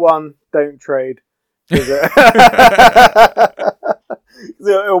 Rule 1, don't trade. It'll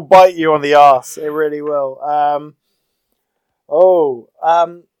bite you on the arse. It really will. I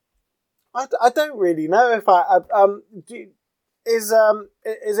don't really know if is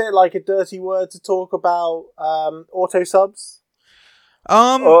it like a dirty word to talk about auto subs?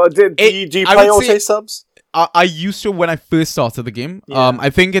 Or do you play auto subs? I used to when I first started the game. Yeah. I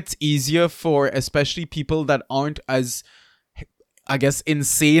think it's easier for especially people that aren't as, I guess,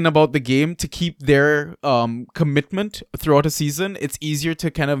 insane about the game to keep their commitment throughout a season. It's easier to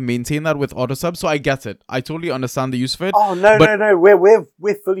kind of maintain that with auto sub. So I get it. I totally understand the use of it. Oh no.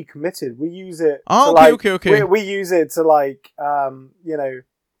 We're fully committed. We use it. Okay. We use it to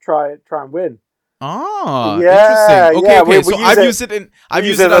try and win. Interesting. Okay. So I've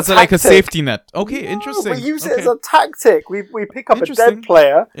used it as like a safety net. Okay, interesting. We use it as a tactic. We pick up a dead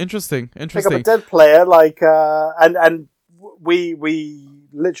player. Interesting. Pick up a dead player and we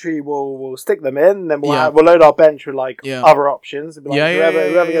literally will stick them in, then we'll load our bench with other options.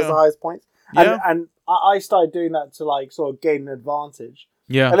 Whoever gets the highest points. And I started doing that to sort of gain an advantage.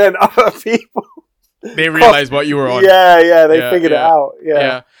 Yeah. And then other people they realized what you were on. They figured it out.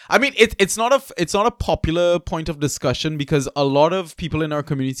 Yeah. I mean, it's not a popular point of discussion because a lot of people in our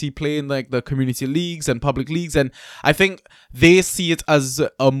community play in the community leagues and public leagues, and I think they see it as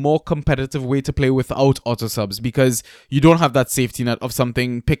a more competitive way to play without auto subs because you don't have that safety net of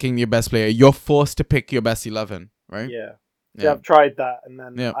something picking your best player. You're forced to pick your best 11, right? Yeah, I've tried that, and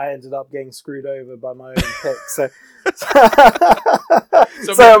then I ended up getting screwed over by my own pick. So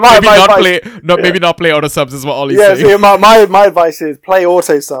maybe not play auto subs is what Ollie's saying. So my advice is play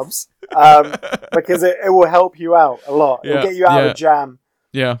auto subs because it will help you out a lot. It'll get you out of a jam.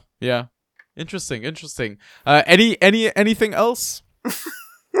 Yeah. Interesting. Anything else?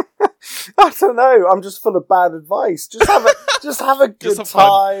 I don't know. I'm just full of bad advice. Just have a good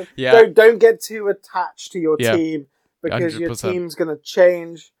time. Yeah. Don't get too attached to your team. Because 100%. Your team's going to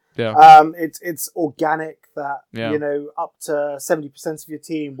change. Yeah. It's organic that, up to 70% of your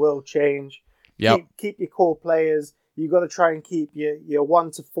team will change. Yeah. Keep your core players. You've got to try and keep your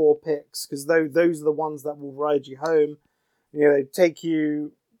 1 to 4 picks because those are the ones that will ride you home. Take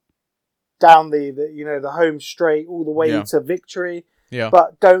you down the home straight all the way to victory. Yeah.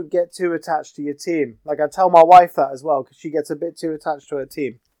 But don't get too attached to your team. I tell my wife that as well because she gets a bit too attached to her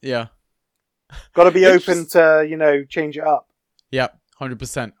team. Yeah. Got to be open to, change it up. Yeah,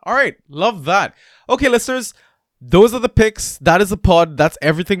 100%. All right. Love that. Okay, listeners. Those are the picks. That is the pod. That's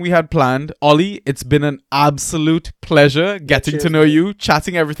everything we had planned. Ollie, it's been an absolute pleasure getting to know you,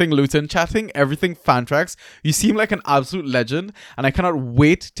 chatting everything Luton, chatting everything Fantrax. You seem like an absolute legend, and I cannot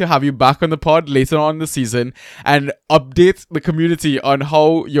wait to have you back on the pod later on in the season and update the community on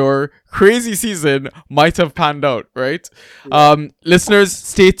how your crazy season might have panned out, right? Yeah. Listeners,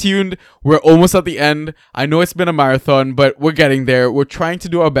 stay tuned. We're almost at the end. I know it's been a marathon, but we're getting there. We're trying to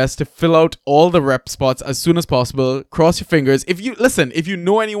do our best to fill out all the rep spots as soon as possible. Cross your fingers. If you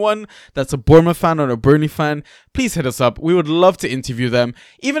know anyone that's a Bournemouth fan or a Burnley fan, please hit us up. We would love to interview them,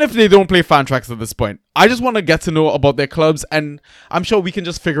 even if they don't play Fantrax at this point. I just want to get to know about their clubs, and I'm sure we can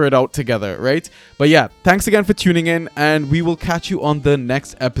just figure it out together, right? But yeah, thanks again for tuning in, and we will catch you on the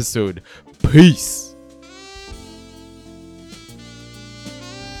next episode. Peace.